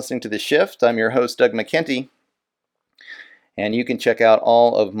you've been listening to The Shift. I'm your host, Doug McKenty. And you can check out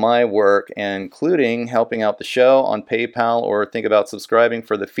all of my work, including helping out the show on PayPal, or think about subscribing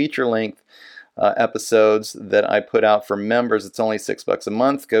for the feature-length episodes that I put out for members. It's only $6 a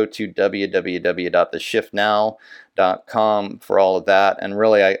month. Go to www.theshiftnow.com for all of that. And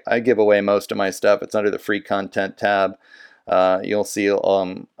really, I give away most of my stuff. It's under the free content tab. You'll see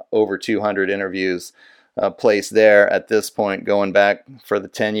over 200 interviews placed there at this point, going back for the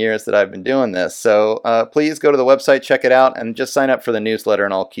 10 years that I've been doing this. So please go to the website, check it out, and just sign up for the newsletter,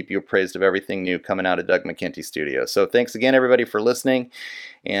 and I'll keep you appraised of everything new coming out of Doug McKenty Studio. So thanks again, everybody, for listening,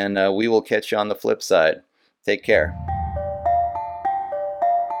 and we will catch you on the flip side. Take care.